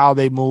on how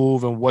they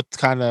move and what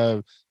kind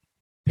of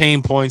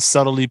pain points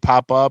subtly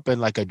pop up and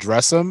like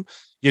address them.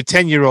 Your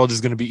 10-year-old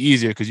is going to be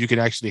easier because you can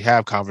actually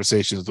have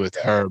conversations with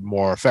her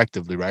more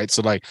effectively, right?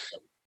 So like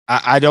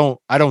I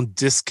don't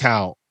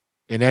discount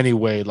in any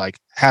way like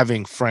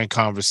having frank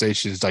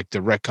conversations, like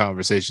direct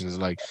conversations,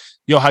 like,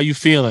 yo, how you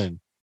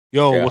feeling?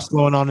 Yo, what's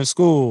going on in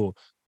school?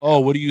 Oh,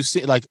 what do you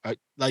see? Like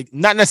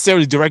not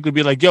necessarily directly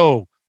be like,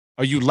 yo,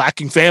 are you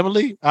lacking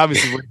family?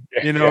 Obviously,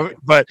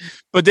 but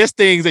there's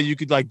things that you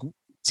could like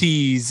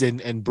tease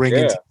and bring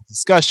into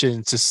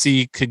discussion to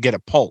see, could get a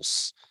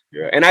pulse.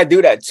 Yeah, and I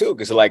do that too,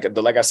 because like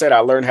I said, I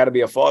learned how to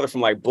be a father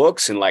from like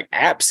books and like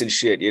apps and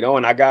shit,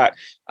 and I got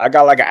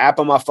like an app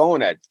on my phone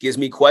that gives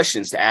me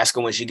questions to ask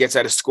her when she gets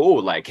out of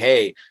school, like,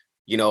 hey,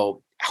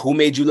 who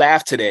made you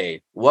laugh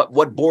today?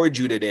 What bored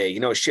you today?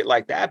 Shit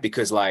like that,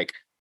 because like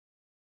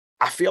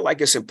I feel like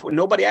it's important.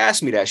 Nobody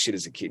asked me that shit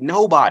as a kid.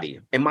 Nobody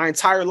in my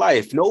entire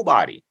life.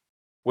 Nobody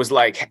was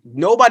like,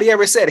 nobody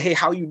ever said, hey,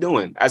 how you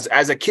doing?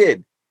 As a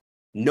kid,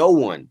 no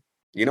one.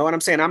 You know what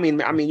I'm saying? I mean,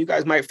 you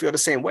guys might feel the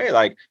same way.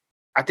 Like,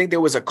 I think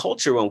there was a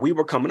culture when we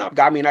were coming up.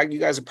 I mean, you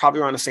guys are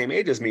probably around the same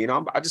age as me. You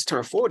know, I just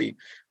turned 40.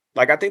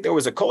 Like, I think there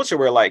was a culture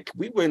where like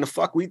we were in the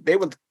fuck.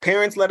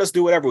 Parents let us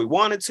do whatever we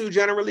wanted to.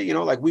 Generally, you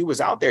know, like we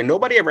was out there.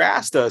 Nobody ever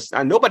asked us.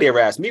 And nobody ever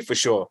asked me for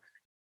sure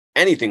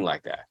anything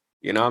like that.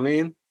 You know what I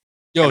mean?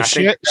 Yo,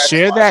 share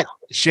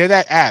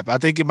that app. I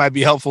think it might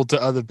be helpful to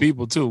other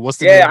people too. What's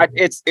the name?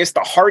 It's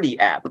the Hardy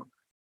app.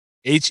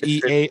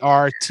 HEARTY.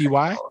 HEARTY.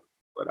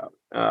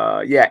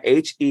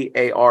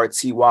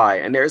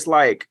 And there's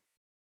like,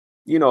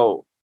 you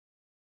know,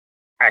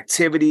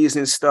 activities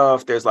and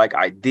stuff. There's like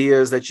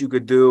ideas that you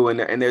could do.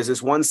 And there's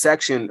this one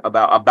section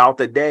about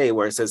the day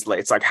where it says like,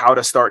 it's like how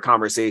to start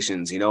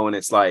conversations, you know, and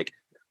it's like,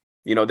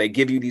 you know, they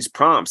give you these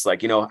prompts,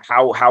 like, you know,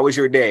 how was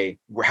your day?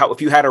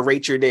 If you had to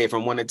rate your day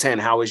from 1 to 10,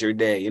 how was your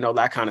day? You know,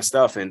 that kind of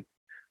stuff. And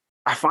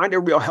I find it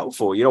real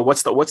helpful. You know,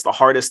 what's the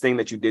hardest thing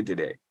that you did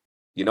today?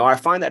 You know, I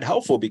find that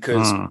helpful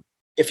because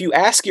if you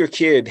ask your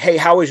kid, hey,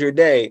 how was your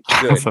day?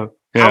 Good.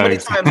 How many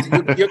times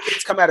do your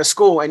kids come out of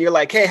school and you're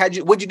like, hey,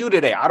 what'd you do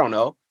today? I don't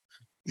know.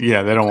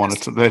 Yeah, they don't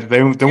want to.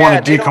 They want to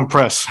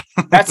decompress.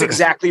 That's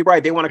exactly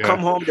right. They want to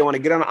come home. They want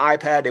to get on an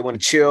iPad. They want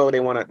to chill. They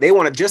want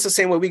to just the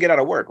same way we get out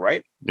of work,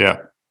 right?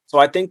 Yeah. So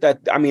I think that,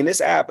 I mean,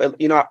 this app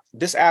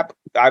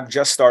I've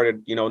just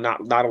started, you know, not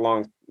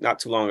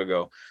too long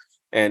ago,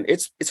 and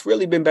it's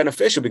really been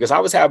beneficial because I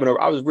was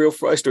real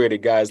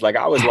frustrated, guys. Like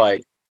I was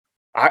like,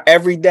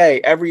 every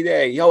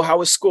day, yo, how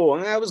was school?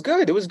 And it was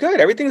good.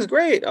 Everything's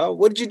great.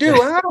 What did you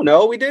do? I don't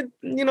know. We did,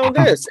 you know,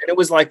 this, and it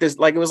was like this,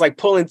 like it was like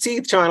pulling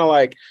teeth, trying to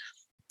like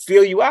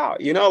feel you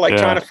out, you know, like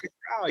trying to figure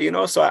out, you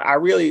know. So I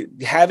really,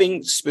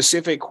 having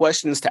specific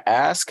questions to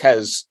ask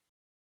has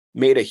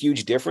made a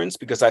huge difference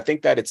because I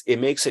think that it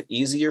makes it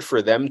easier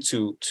for them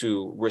to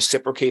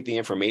reciprocate the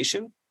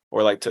information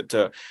or like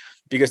to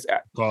because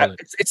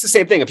it's the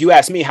same thing. If you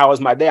ask me how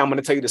was my day, I'm going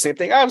to tell you the same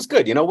thing. I was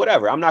good, you know,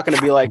 whatever. I'm not going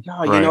to be like,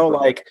 oh, you know,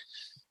 like,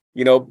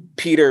 you know,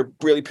 Peter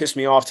really pissed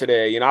me off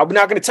today. You know, I'm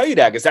not going to tell you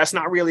that because that's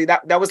not really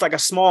that was like a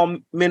small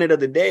minute of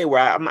the day where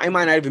I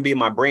might not even be in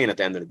my brain at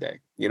the end of the day.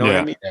 You know what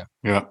I mean?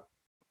 Yeah.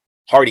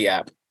 Hardy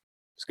app.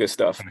 It's good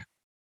stuff.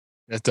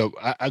 That's dope.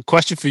 A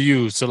question for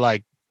you. So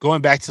like,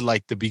 going back to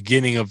like the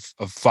beginning of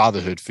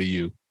fatherhood for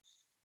you,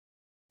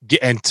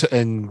 and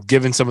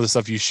given some of the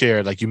stuff you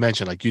shared, like you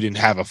mentioned, like you didn't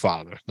have a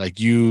father, like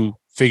you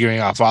figuring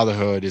out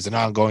fatherhood is an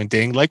ongoing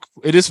thing, like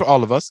it is for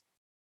all of us,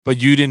 but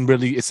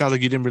it sounds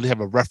like you didn't really have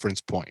a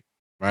reference point,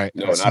 right?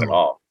 No, not at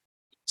all.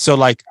 So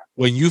like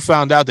when you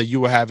found out that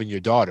you were having your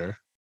daughter,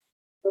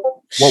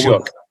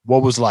 what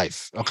was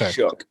life? Okay.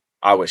 Shook.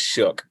 I was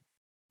shook.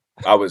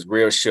 I was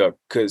real shook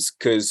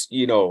because,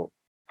 you know,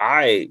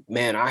 I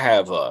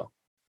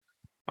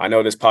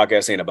know this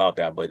podcast ain't about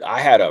that, but I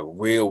had a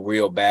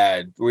real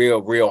bad,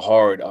 real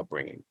hard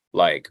upbringing.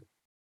 Like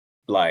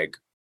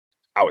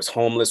I was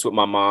homeless with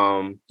my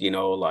mom, you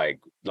know, like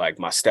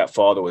my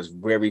stepfather was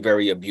very,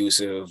 very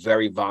abusive,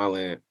 very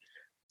violent.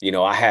 You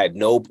know, I had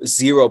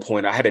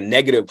I had a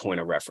negative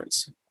point of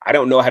reference. I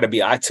don't know how to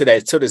be, to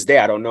this day,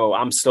 I don't know.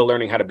 I'm still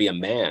learning how to be a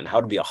man,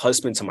 how to be a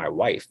husband to my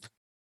wife,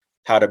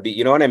 how to be,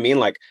 you know what I mean?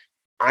 Like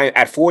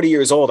at 40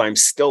 years old, I'm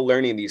still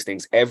learning these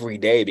things every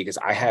day because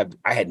I had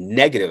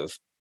negative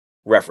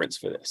reference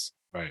for this,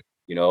 right?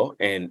 You know,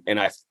 and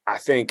I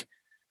think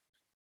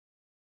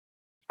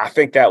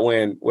that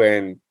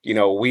when you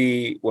know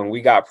when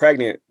we got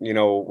pregnant, you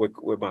know,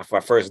 with my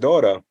first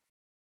daughter,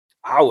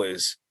 I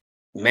was,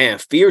 man,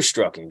 fear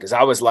stricken because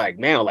I was like,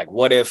 man, like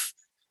what if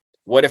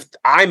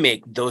I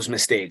make those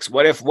mistakes?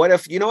 What if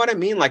you know what I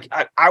mean? Like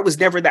I was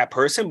never that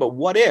person, but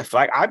what if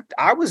like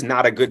I was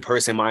not a good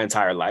person my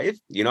entire life?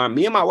 You know,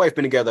 me and my wife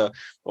been together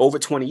over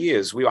 20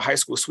 years. We were high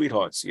school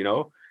sweethearts, you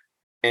know.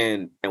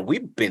 And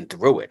we've been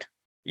through it,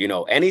 you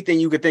know, anything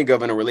you could think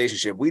of in a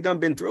relationship, we done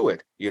been through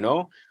it, you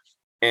know,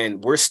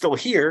 and we're still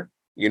here,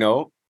 you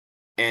know,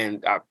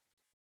 and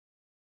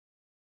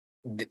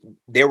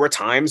there were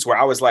times where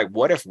I was like,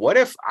 what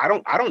if I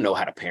don't know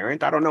how to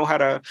parent? I don't know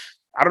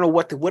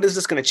what is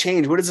this going to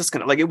change? What is this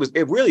going to, like,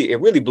 it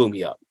really blew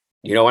me up,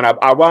 you know, and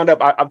I wound up,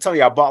 I'm telling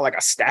you, I bought like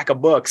a stack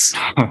of books,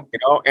 you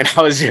know, and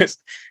I was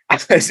just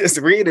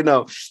reading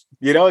them,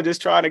 you know,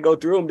 just trying to go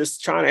through them,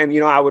 and, you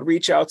know, I would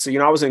reach out to, you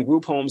know, I was in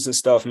group homes and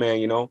stuff, man,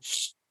 you know,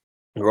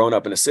 growing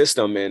up in the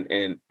system,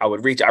 and I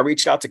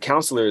reached out to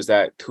counselors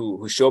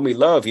who showed me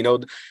love, you know.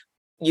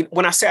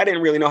 When I say I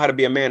didn't really know how to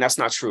be a man, that's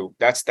not true.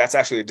 That's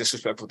actually a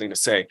disrespectful thing to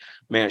say,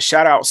 man.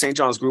 Shout out St.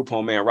 John's Group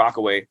Home, man,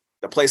 Rockaway,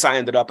 the place I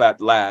ended up at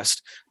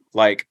last.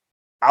 Like,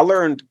 I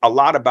learned a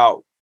lot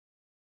about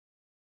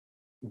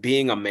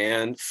being a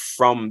man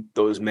from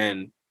those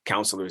men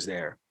counselors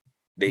there.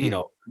 They, you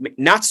know,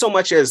 not so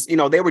much as, you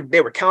know, they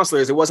were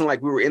counselors. It wasn't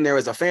like we were in there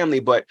as a family,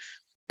 but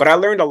I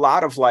learned a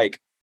lot of life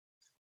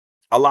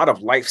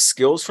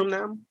skills from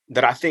them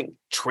that I think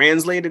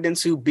translated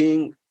into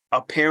being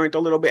a parent a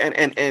little bit.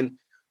 And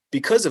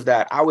because of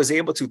that, I was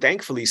able to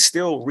thankfully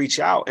still reach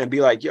out and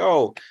be like,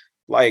 yo,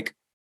 like,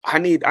 I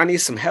need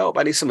some help.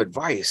 I need some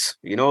advice,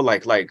 you know,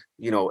 like,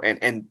 you know,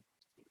 and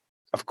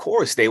of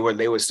course they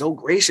were so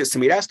gracious to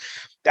me.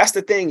 that's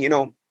the thing,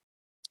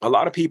 a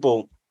lot of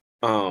people,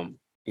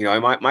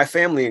 my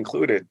family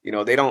included,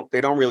 they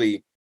don't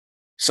really,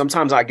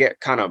 sometimes I get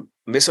kind of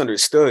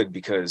misunderstood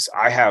because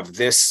I have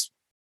this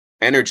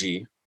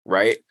energy,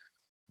 right?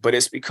 But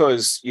it's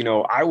because,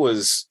 I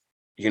was,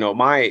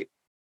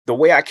 the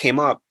way I came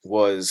up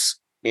was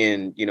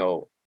in,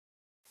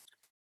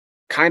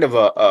 kind of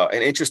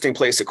an interesting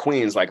place of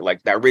Queens,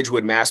 like that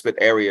Ridgewood, Maspeth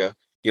area.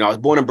 I was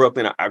born in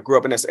Brooklyn. I grew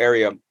up in this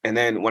area. And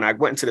then when I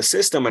went into the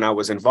system and I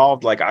was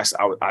involved, like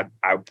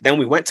then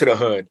we went to the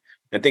hood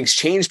and things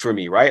changed for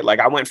me, right? Like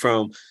I went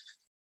from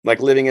like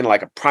living in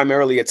like a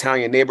primarily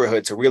Italian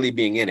neighborhood to really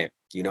being in it,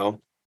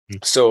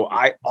 So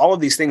all of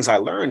these things I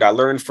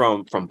learned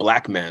from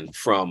Black men,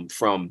 from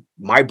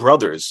my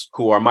brothers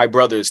who are my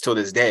brothers till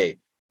this day.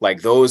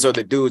 Like those are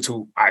the dudes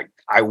who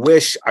I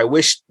wish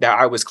that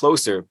I was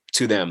closer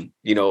to them,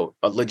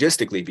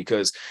 logistically,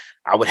 because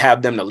I would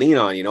have them to lean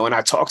on, and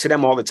I talk to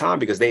them all the time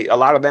because a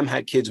lot of them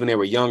had kids when they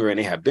were younger and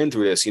they have been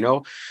through this,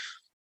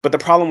 But the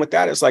problem with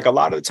that is like a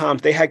lot of the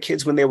times they had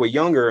kids when they were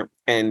younger.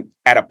 And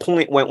at a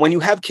point when you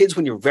have kids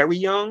when you're very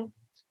young,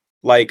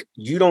 like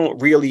you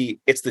don't really,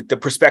 it's the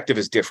perspective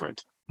is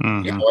different.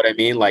 Mm-hmm. You know what I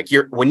mean? Like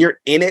when you're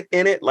in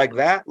it like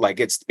that, like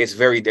it's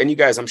very, and you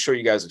guys, I'm sure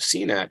you guys have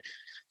seen that.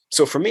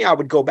 So for me, I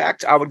would go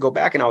back and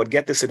I would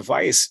get this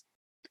advice.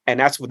 And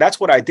that's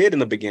what I did in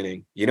the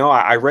beginning.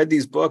 I read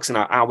these books and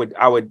I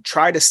would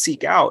try to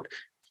seek out,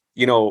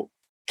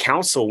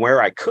 counsel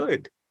where I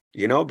could,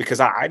 because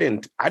I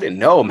didn't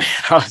know, man.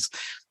 I was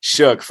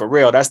shook for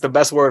real. That's the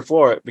best word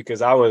for it,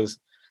 because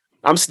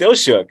I'm still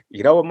shook,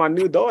 with my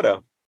new daughter.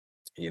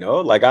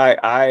 Like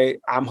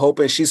I'm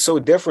hoping she's so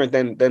different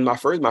than my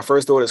first. My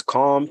first daughter's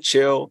calm,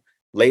 chill,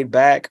 laid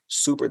back,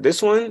 super.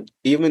 This one,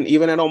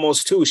 even at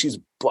almost 2, she's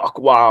buck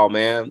wild,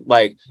 man.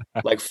 Like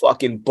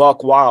fucking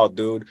buck wild,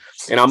 dude.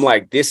 And I'm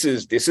like, this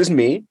is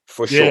me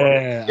for sure.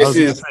 Yeah, this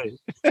is,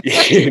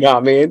 you know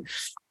what I mean?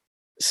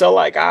 So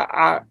like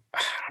I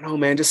don't know,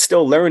 man, just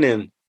still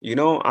learning,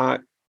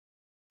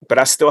 but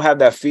I still have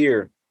that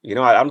fear.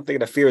 I don't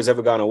think the fear has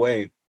ever gone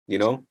away,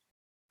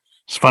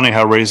 It's funny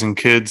how raising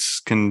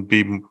kids can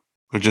be,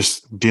 or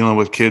just dealing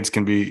with kids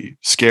can be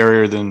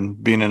scarier than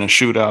being in a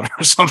shootout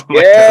or something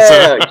like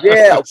that.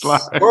 Yeah.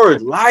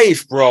 Word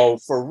life, bro.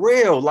 For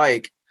real.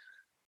 Like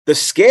the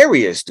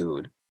scariest,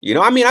 dude.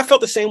 I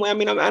felt the same way.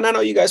 And I know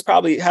you guys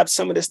probably have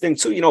some of this thing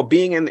too,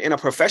 being in a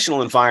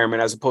professional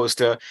environment as opposed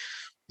to,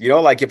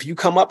 like if you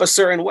come up a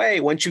certain way,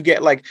 once you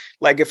get like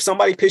if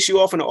somebody piss you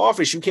off in the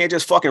office, you can't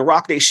just fucking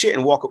rock their shit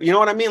and walk. You know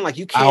what I mean? Like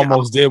you can't. I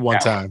almost did one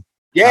time.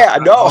 Yeah,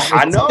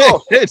 I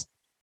know.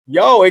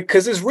 Yo,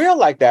 because it's real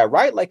like that,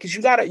 right? Like, because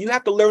you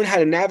have to learn how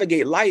to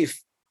navigate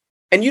life.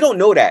 And you don't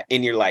know that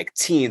in your like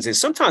teens and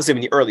sometimes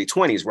even your early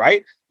 20s,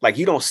 right? Like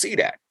you don't see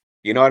that.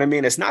 You know what I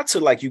mean? It's not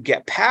till like you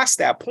get past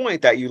that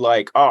point that you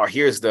like, oh,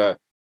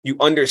 you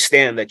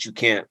understand that you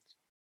can't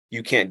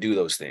do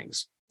those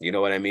things. You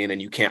know what I mean?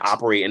 And you can't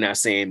operate in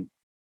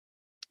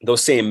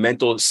those same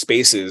mental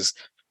spaces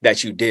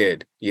that you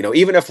did,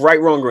 even if right,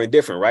 wrong, or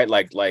indifferent, right?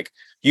 Like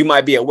you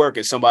might be at work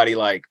and somebody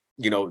like,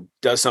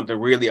 does something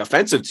really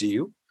offensive to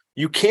you.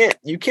 You can't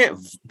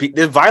be,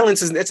 the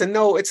violence it's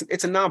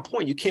a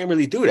non-point. You can't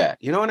really do that.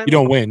 You know what I mean? You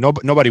don't win.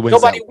 Nobody wins.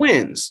 Nobody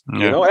wins.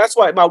 Yeah. That's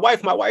why my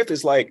wife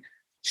is like,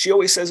 she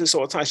always says this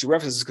all the time. She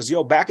references because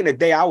back in the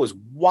day, I was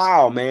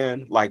wild,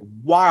 man. Like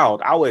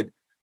wild. I would,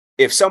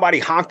 if somebody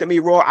honked at me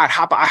raw, I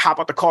hop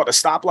out the car at the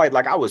stoplight.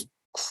 Like I was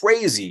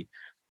crazy.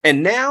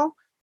 And now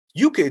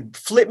you could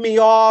flip me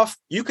off.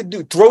 You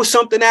could throw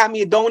something at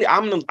me.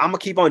 I'm gonna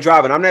keep on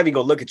driving. I'm never even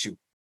gonna look at you.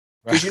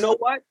 Because you know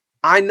what?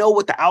 I know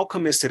what the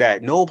outcome is to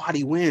that.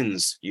 Nobody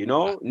wins,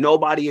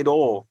 nobody at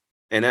all.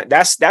 And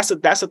that's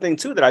the thing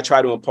too that I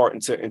try to impart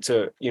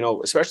into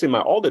especially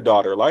my older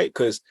daughter, like,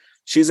 because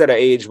she's at an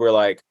age where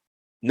like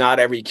not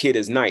every kid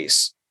is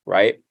nice,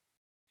 right?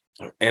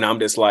 And I'm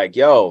just like,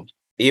 yo,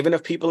 even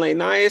if people ain't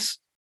nice,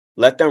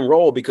 let them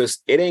roll,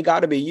 because it ain't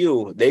got to be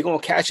you. They gonna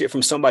catch it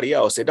from somebody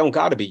else. It don't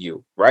got to be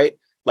you, right?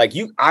 Like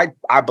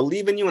I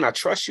believe in you and I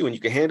trust you and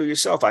you can handle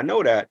yourself. I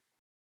know that.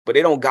 But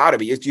it don't gotta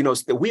be. It's,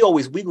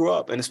 we grew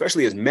up, and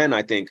especially as men,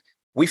 I think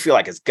we feel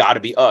like it's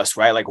gotta be us,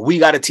 right? Like we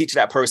gotta teach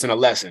that person a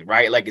lesson,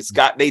 right? Like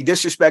they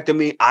disrespected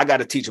me. I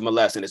gotta teach them a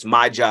lesson. It's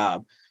my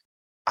job.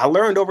 I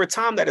learned over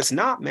time that it's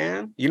not,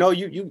 man. You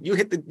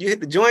hit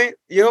the joint,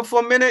 for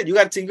a minute. You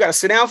gotta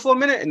sit down for a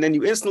minute, and then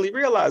you instantly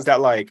realize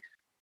that like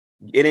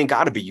it ain't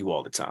gotta be you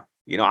all the time.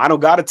 I don't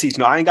gotta teach.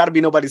 No, I ain't gotta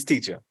be nobody's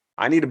teacher.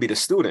 I need to be the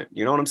student.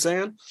 You know what I'm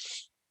saying?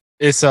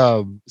 It's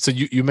so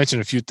you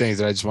mentioned a few things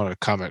that I just want to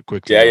comment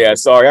quickly. Yeah.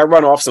 Sorry, I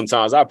run off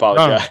sometimes. I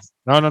apologize.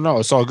 No,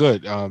 it's all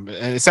good. And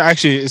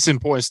it's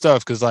important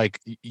stuff, because like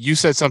you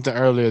said something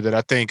earlier that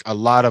I think a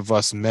lot of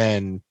us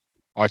men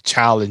are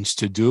challenged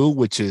to do,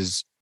 which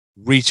is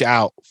reach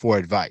out for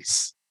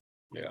advice.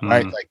 Yeah.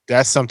 Right. Like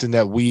that's something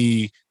that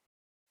we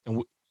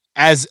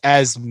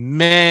as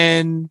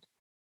men,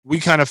 we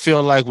kind of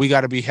feel like we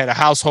got to be head of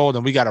household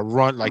and we got to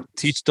run, like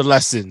teach the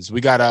lessons.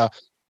 We got to,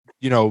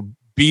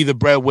 be the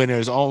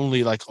breadwinners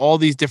only, like all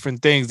these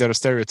different things that are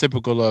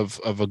stereotypical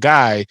of a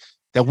guy.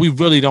 that we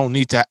really don't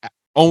need to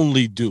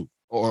only do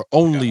or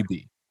only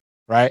be,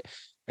 right?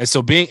 And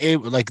so being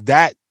able like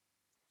that,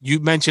 you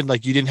mentioned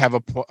like you didn't have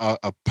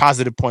a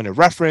positive point of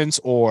reference,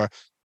 or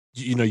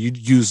you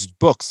use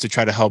books to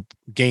try to help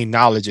gain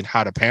knowledge in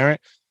how to parent.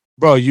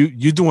 Bro,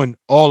 you're doing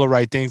all the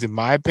right things in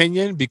my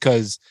opinion,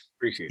 because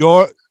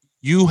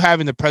you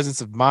having the presence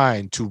of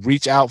mind to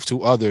reach out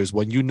to others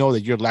when you know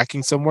that you're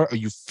lacking somewhere or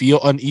you feel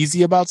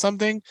uneasy about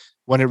something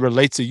when it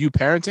relates to you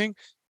parenting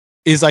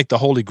is like the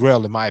holy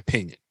grail in my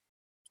opinion,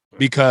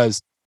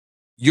 because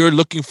you're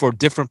looking for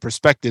different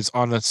perspectives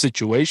on a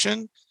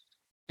situation,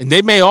 and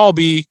they may all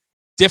be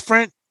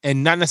different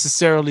and not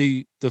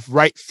necessarily the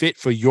right fit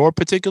for your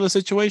particular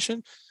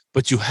situation,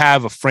 but you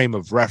have a frame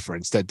of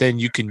reference that then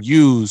you can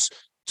use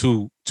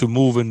to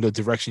move in the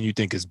direction you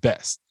think is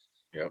best.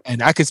 Yep.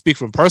 And I can speak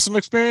from personal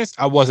experience.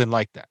 I wasn't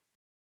like that.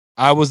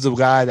 I was the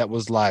guy that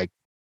was like,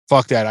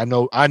 fuck that. I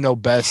know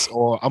best,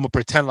 or I'm gonna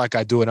pretend like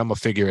I do it. I'm gonna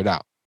figure it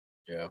out.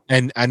 Yeah.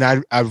 And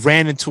I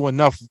ran into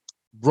enough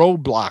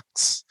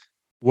roadblocks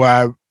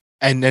where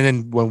and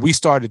then when we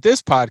started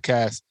this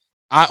podcast,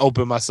 I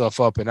opened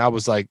myself up and I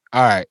was like,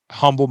 all right,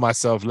 humble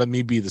myself. Let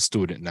me be the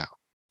student now.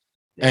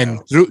 Yeah.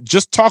 And through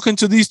just talking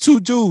to these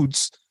two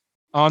dudes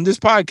on this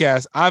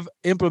podcast, I've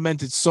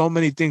implemented so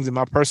many things in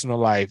my personal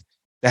life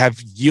that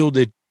have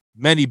yielded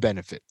many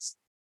benefits.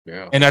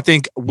 Yeah. And I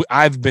think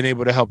I've been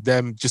able to help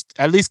them just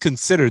at least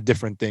consider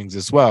different things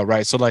as well,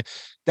 right? So like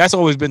that's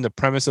always been the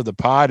premise of the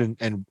pod,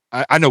 and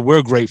I know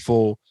we're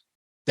grateful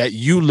that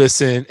you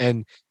listen.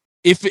 And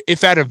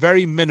if at a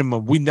very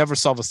minimum we never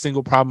solve a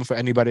single problem for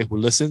anybody who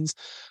listens,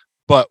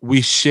 but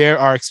we share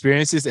our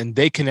experiences and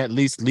they can at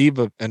least leave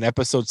an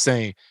episode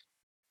saying,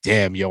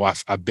 "Damn, yo,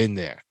 I've been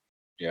there."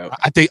 Yeah,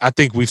 I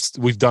think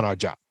we've done our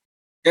job.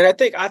 And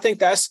I think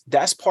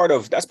that's part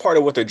of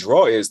what the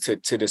draw is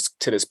to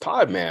this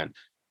pod, man,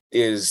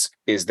 is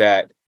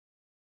that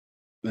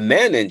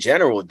men in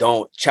general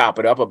don't chop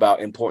it up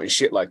about important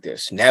shit like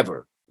this.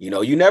 Never.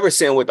 You never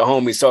sitting with the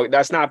homies. So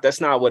that's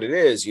not what it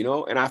is,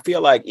 And I feel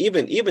like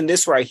even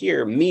this right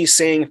here, me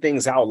saying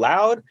things out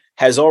loud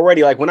has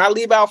already, like, when I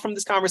leave out from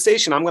this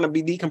conversation, I'm gonna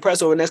be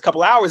decompressed over the next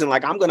couple hours, and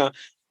like I'm gonna,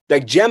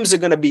 like, gems are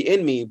gonna be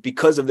in me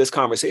because of this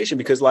conversation.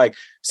 Because like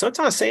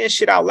sometimes saying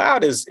shit out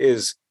loud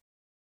is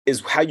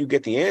how you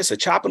get the answer.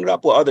 Chopping it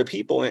up with other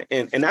people,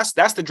 and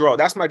that's the draw.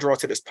 That's my draw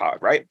to this pod,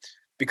 right?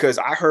 Because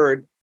I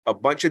heard a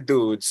bunch of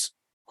dudes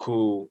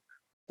who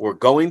were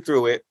going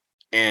through it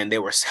and they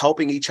were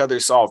helping each other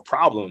solve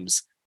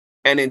problems.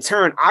 And in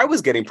turn, I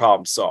was getting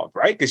problems solved,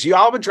 right? Because you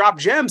all would drop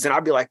gems and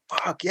I'd be like,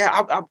 fuck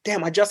yeah,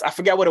 I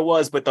forget what it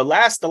was, but the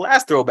last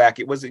throwback,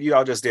 it was that you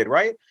all just did,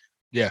 right?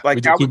 Yeah, like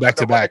we did two back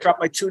to back.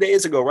 Dropped like 2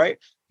 days ago, right?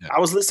 Yeah. I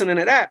was listening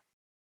to that.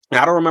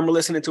 I don't remember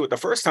listening to it the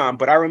first time,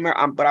 but I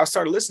remember, but I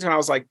started listening to it. And I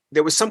was like,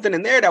 there was something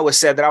in there that was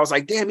said that I was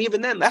like, damn,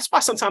 even then, that's why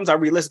sometimes I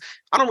re-listen.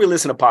 I don't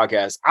re-listen to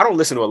podcasts. I don't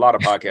listen to a lot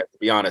of podcasts, to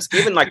be honest,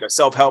 even like the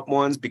self-help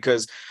ones,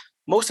 because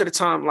most of the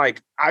time,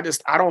 like, I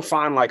don't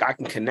find like I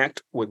can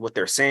connect with what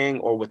they're saying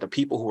or with the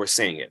people who are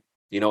saying it,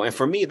 and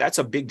for me, that's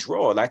a big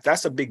draw. Like,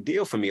 that's a big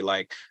deal for me.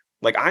 Like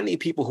I need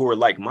people who are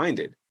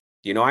like-minded,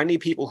 I need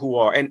people who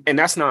are, and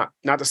that's not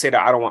to say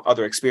that I don't want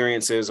other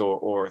experiences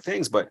or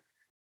things, but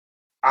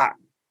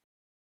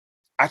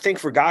I think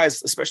for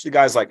guys, especially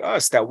guys like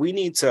us, that we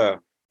need to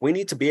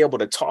be able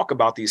to talk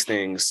about these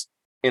things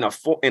in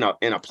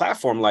a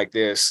platform like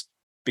this,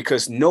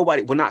 because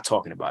we're not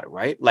talking about it,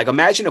 right? Like,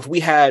 imagine if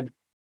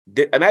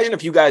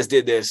you guys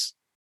did this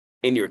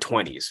in your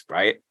 20s,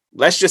 right?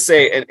 Let's just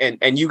say,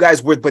 and you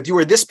guys you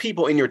were this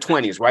people in your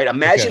 20s, right?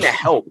 Imagine the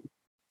help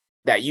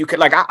that you could,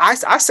 like, I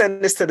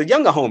send this to the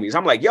younger homies.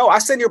 I'm like, yo, I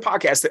send your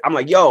podcast. I'm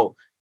like, yo,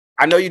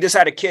 I know you just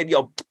had a kid,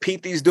 yo,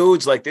 peep these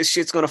dudes, like, this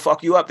shit's going to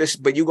fuck you up,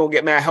 but you're going to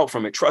get mad help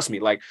from it. Trust me.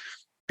 Like,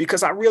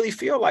 because I really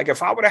feel like if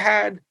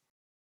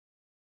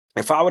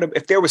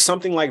there was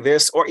something like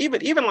this, or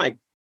even like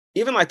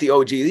the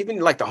OGs, even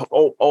like the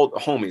old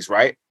homies,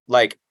 right?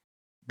 Like,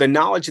 the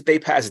knowledge that they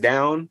pass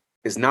down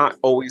is not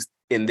always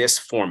in this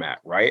format,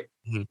 right?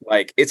 Mm-hmm.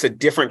 Like, it's a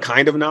different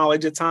kind of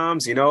knowledge at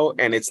times,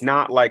 and it's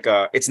not like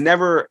it's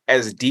never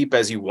as deep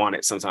as you want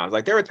it sometimes.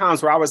 Like, there are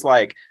times where I was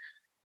like,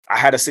 I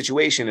had a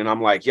situation and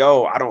I'm like,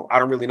 yo, I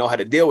don't really know how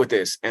to deal with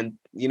this. And,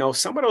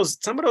 some of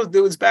those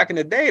dudes back in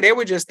the day,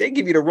 they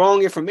give you the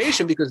wrong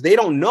information because they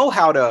don't know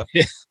how to,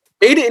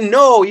 they didn't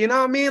know, you know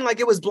what I mean?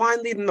 Like, it was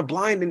blind leading the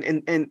blind.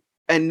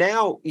 And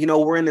now,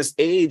 we're in this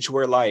age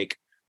where, like,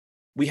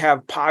 we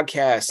have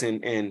podcasts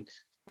and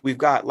we've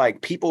got,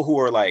 like, people who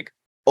are, like,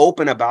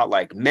 open about,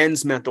 like,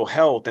 men's mental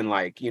health and,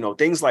 like,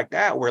 things like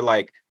that, where,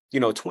 like,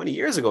 20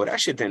 years ago,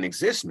 that shit didn't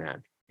exist,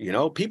 man.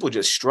 People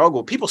just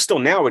struggle. People still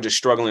now are just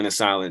struggling in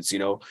silence,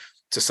 to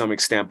some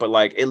extent. But,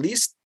 like, at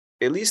least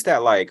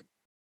that, like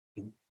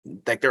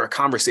there are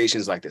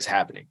conversations like this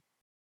happening.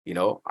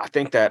 I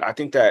think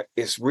that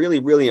it's really,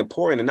 really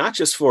important, and not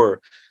just for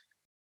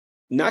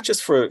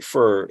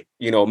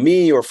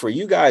me or for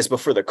you guys, but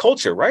for the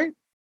culture, right?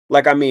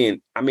 Like, I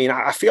mean,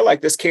 I feel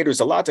like this caters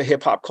a lot to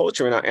hip hop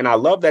culture, and I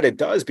love that it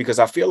does, because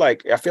I feel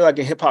like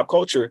in hip hop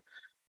culture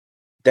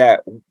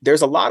that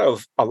there's a lot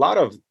of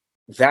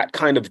that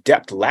kind of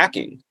depth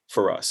lacking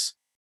for us,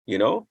 you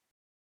know?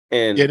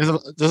 And yeah,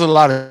 there's a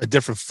lot of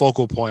different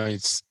focal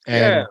points.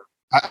 And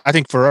I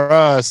think for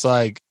us,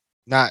 like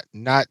not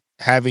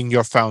having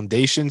your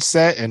foundation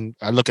set, and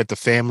I look at the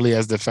family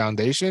as the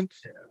foundation,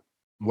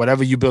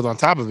 whatever you build on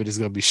top of it is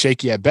going to be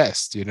shaky at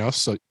best, you know?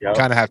 So you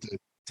kind of have to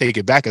take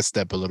it back a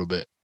step a little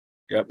bit.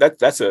 Yeah,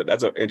 that's an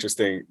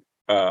interesting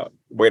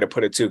way to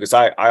put it too, because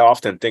I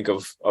often think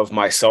of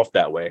myself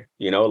that way,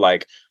 you know,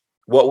 like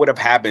what would have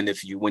happened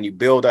if when you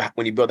build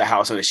a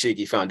house on a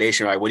shaky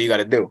foundation, right? What do you got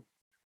to do?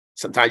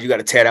 Sometimes you got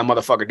to tear that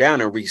motherfucker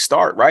down and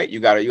restart, right? You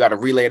got to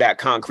relay that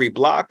concrete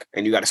block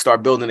and you got to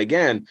start building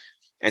again.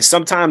 And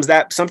sometimes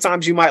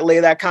you might lay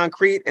that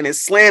concrete and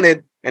it's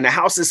slanted and the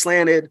house is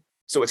slanted,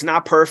 so it's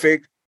not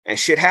perfect and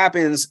shit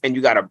happens and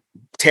you got to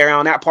tear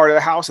down that part of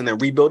the house and then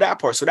rebuild that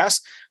part. So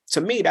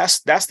to me,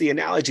 that's the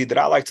analogy that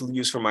I like to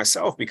use for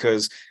myself,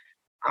 because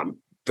I'm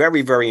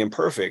very, very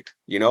imperfect,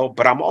 you know,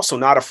 but I'm also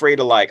not afraid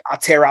to, like, I'll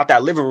tear out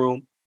that living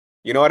room.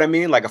 You know what I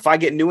mean? Like, if I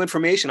get new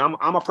information,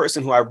 I'm a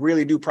person who I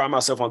really do pride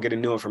myself on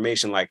getting new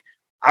information. Like,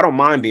 I don't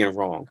mind being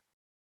wrong,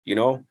 you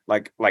know,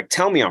 like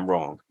tell me I'm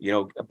wrong, you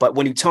know, but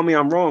when you tell me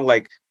I'm wrong,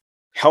 like,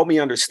 help me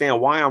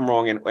understand why I'm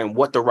wrong and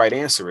what the right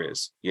answer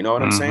is. You know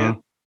what I'm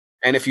saying?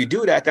 And if you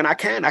do that, then I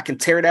can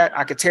tear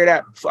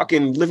that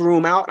fucking living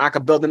room out and I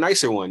can build a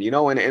nicer one, you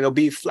know, and it'll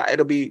be flat.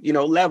 It'll be, you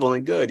know, level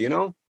and good, you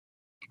know.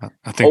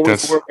 I think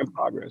always that's work in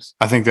progress.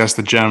 I think that's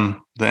the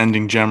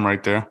ending gem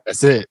right there.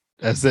 That's it.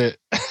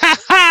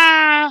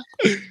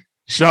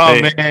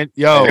 Sean, man,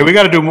 yo, hey, I think we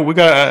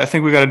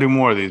got to do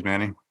more of these,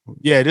 Manny.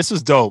 Yeah, this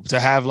was dope to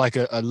have like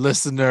a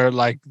listener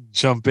like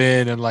jump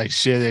in and like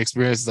share the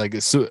experiences. Like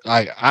it's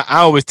I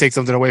always take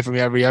something away from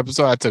every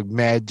episode. I took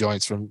mad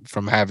joints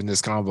from having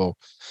this convo.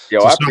 Yo,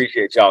 so I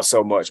appreciate y'all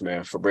so much,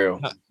 man, for real.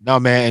 No,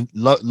 man,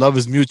 love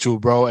is mutual,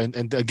 bro.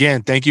 And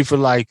again, thank you for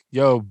like,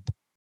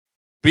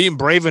 being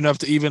brave enough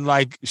to even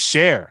like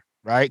share,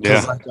 right?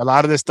 Because like a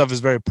lot of this stuff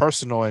is very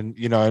personal, and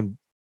you know, and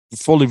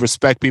fully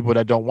respect people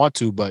that don't want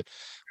to, but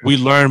we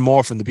learn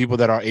more from the people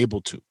that are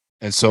able to.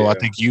 And so I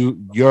think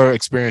your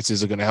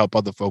experiences are going to help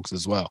other folks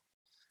as well.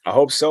 I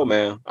hope so,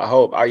 man. I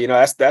hope. You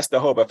know, that's the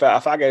hope.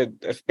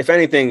 If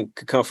anything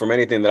could come from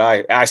anything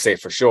that I say,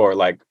 for sure,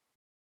 like,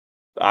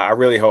 I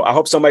really hope. I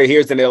hope somebody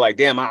hears and they're like,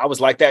 damn, I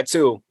was like that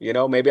too. You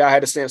know, maybe I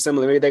had the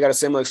similar. Maybe they got a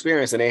similar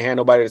experience and they had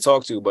nobody to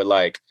talk to. But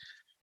like,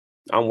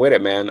 I'm with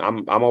it, man.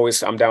 I'm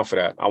down for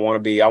that. I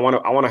want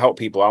to help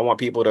people. I want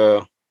people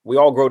to. We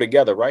all grow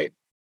together, right?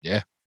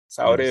 Yeah, that's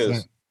how it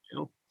is. You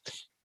know?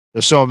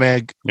 The show,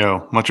 man.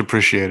 Yo, much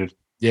appreciated.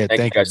 Yeah,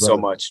 thank you guys so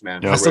much,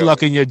 man. Best of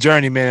luck in your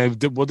journey, man.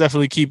 We'll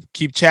definitely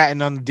keep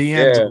chatting on the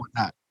DMs and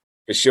whatnot.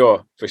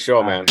 For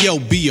sure, man. Yo,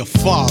 be a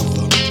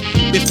father.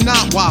 If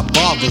not, why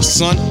bother,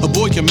 son? A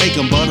boy can make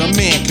them, but a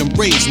man can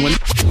raise one.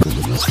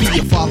 Be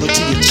a father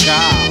to your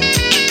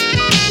child.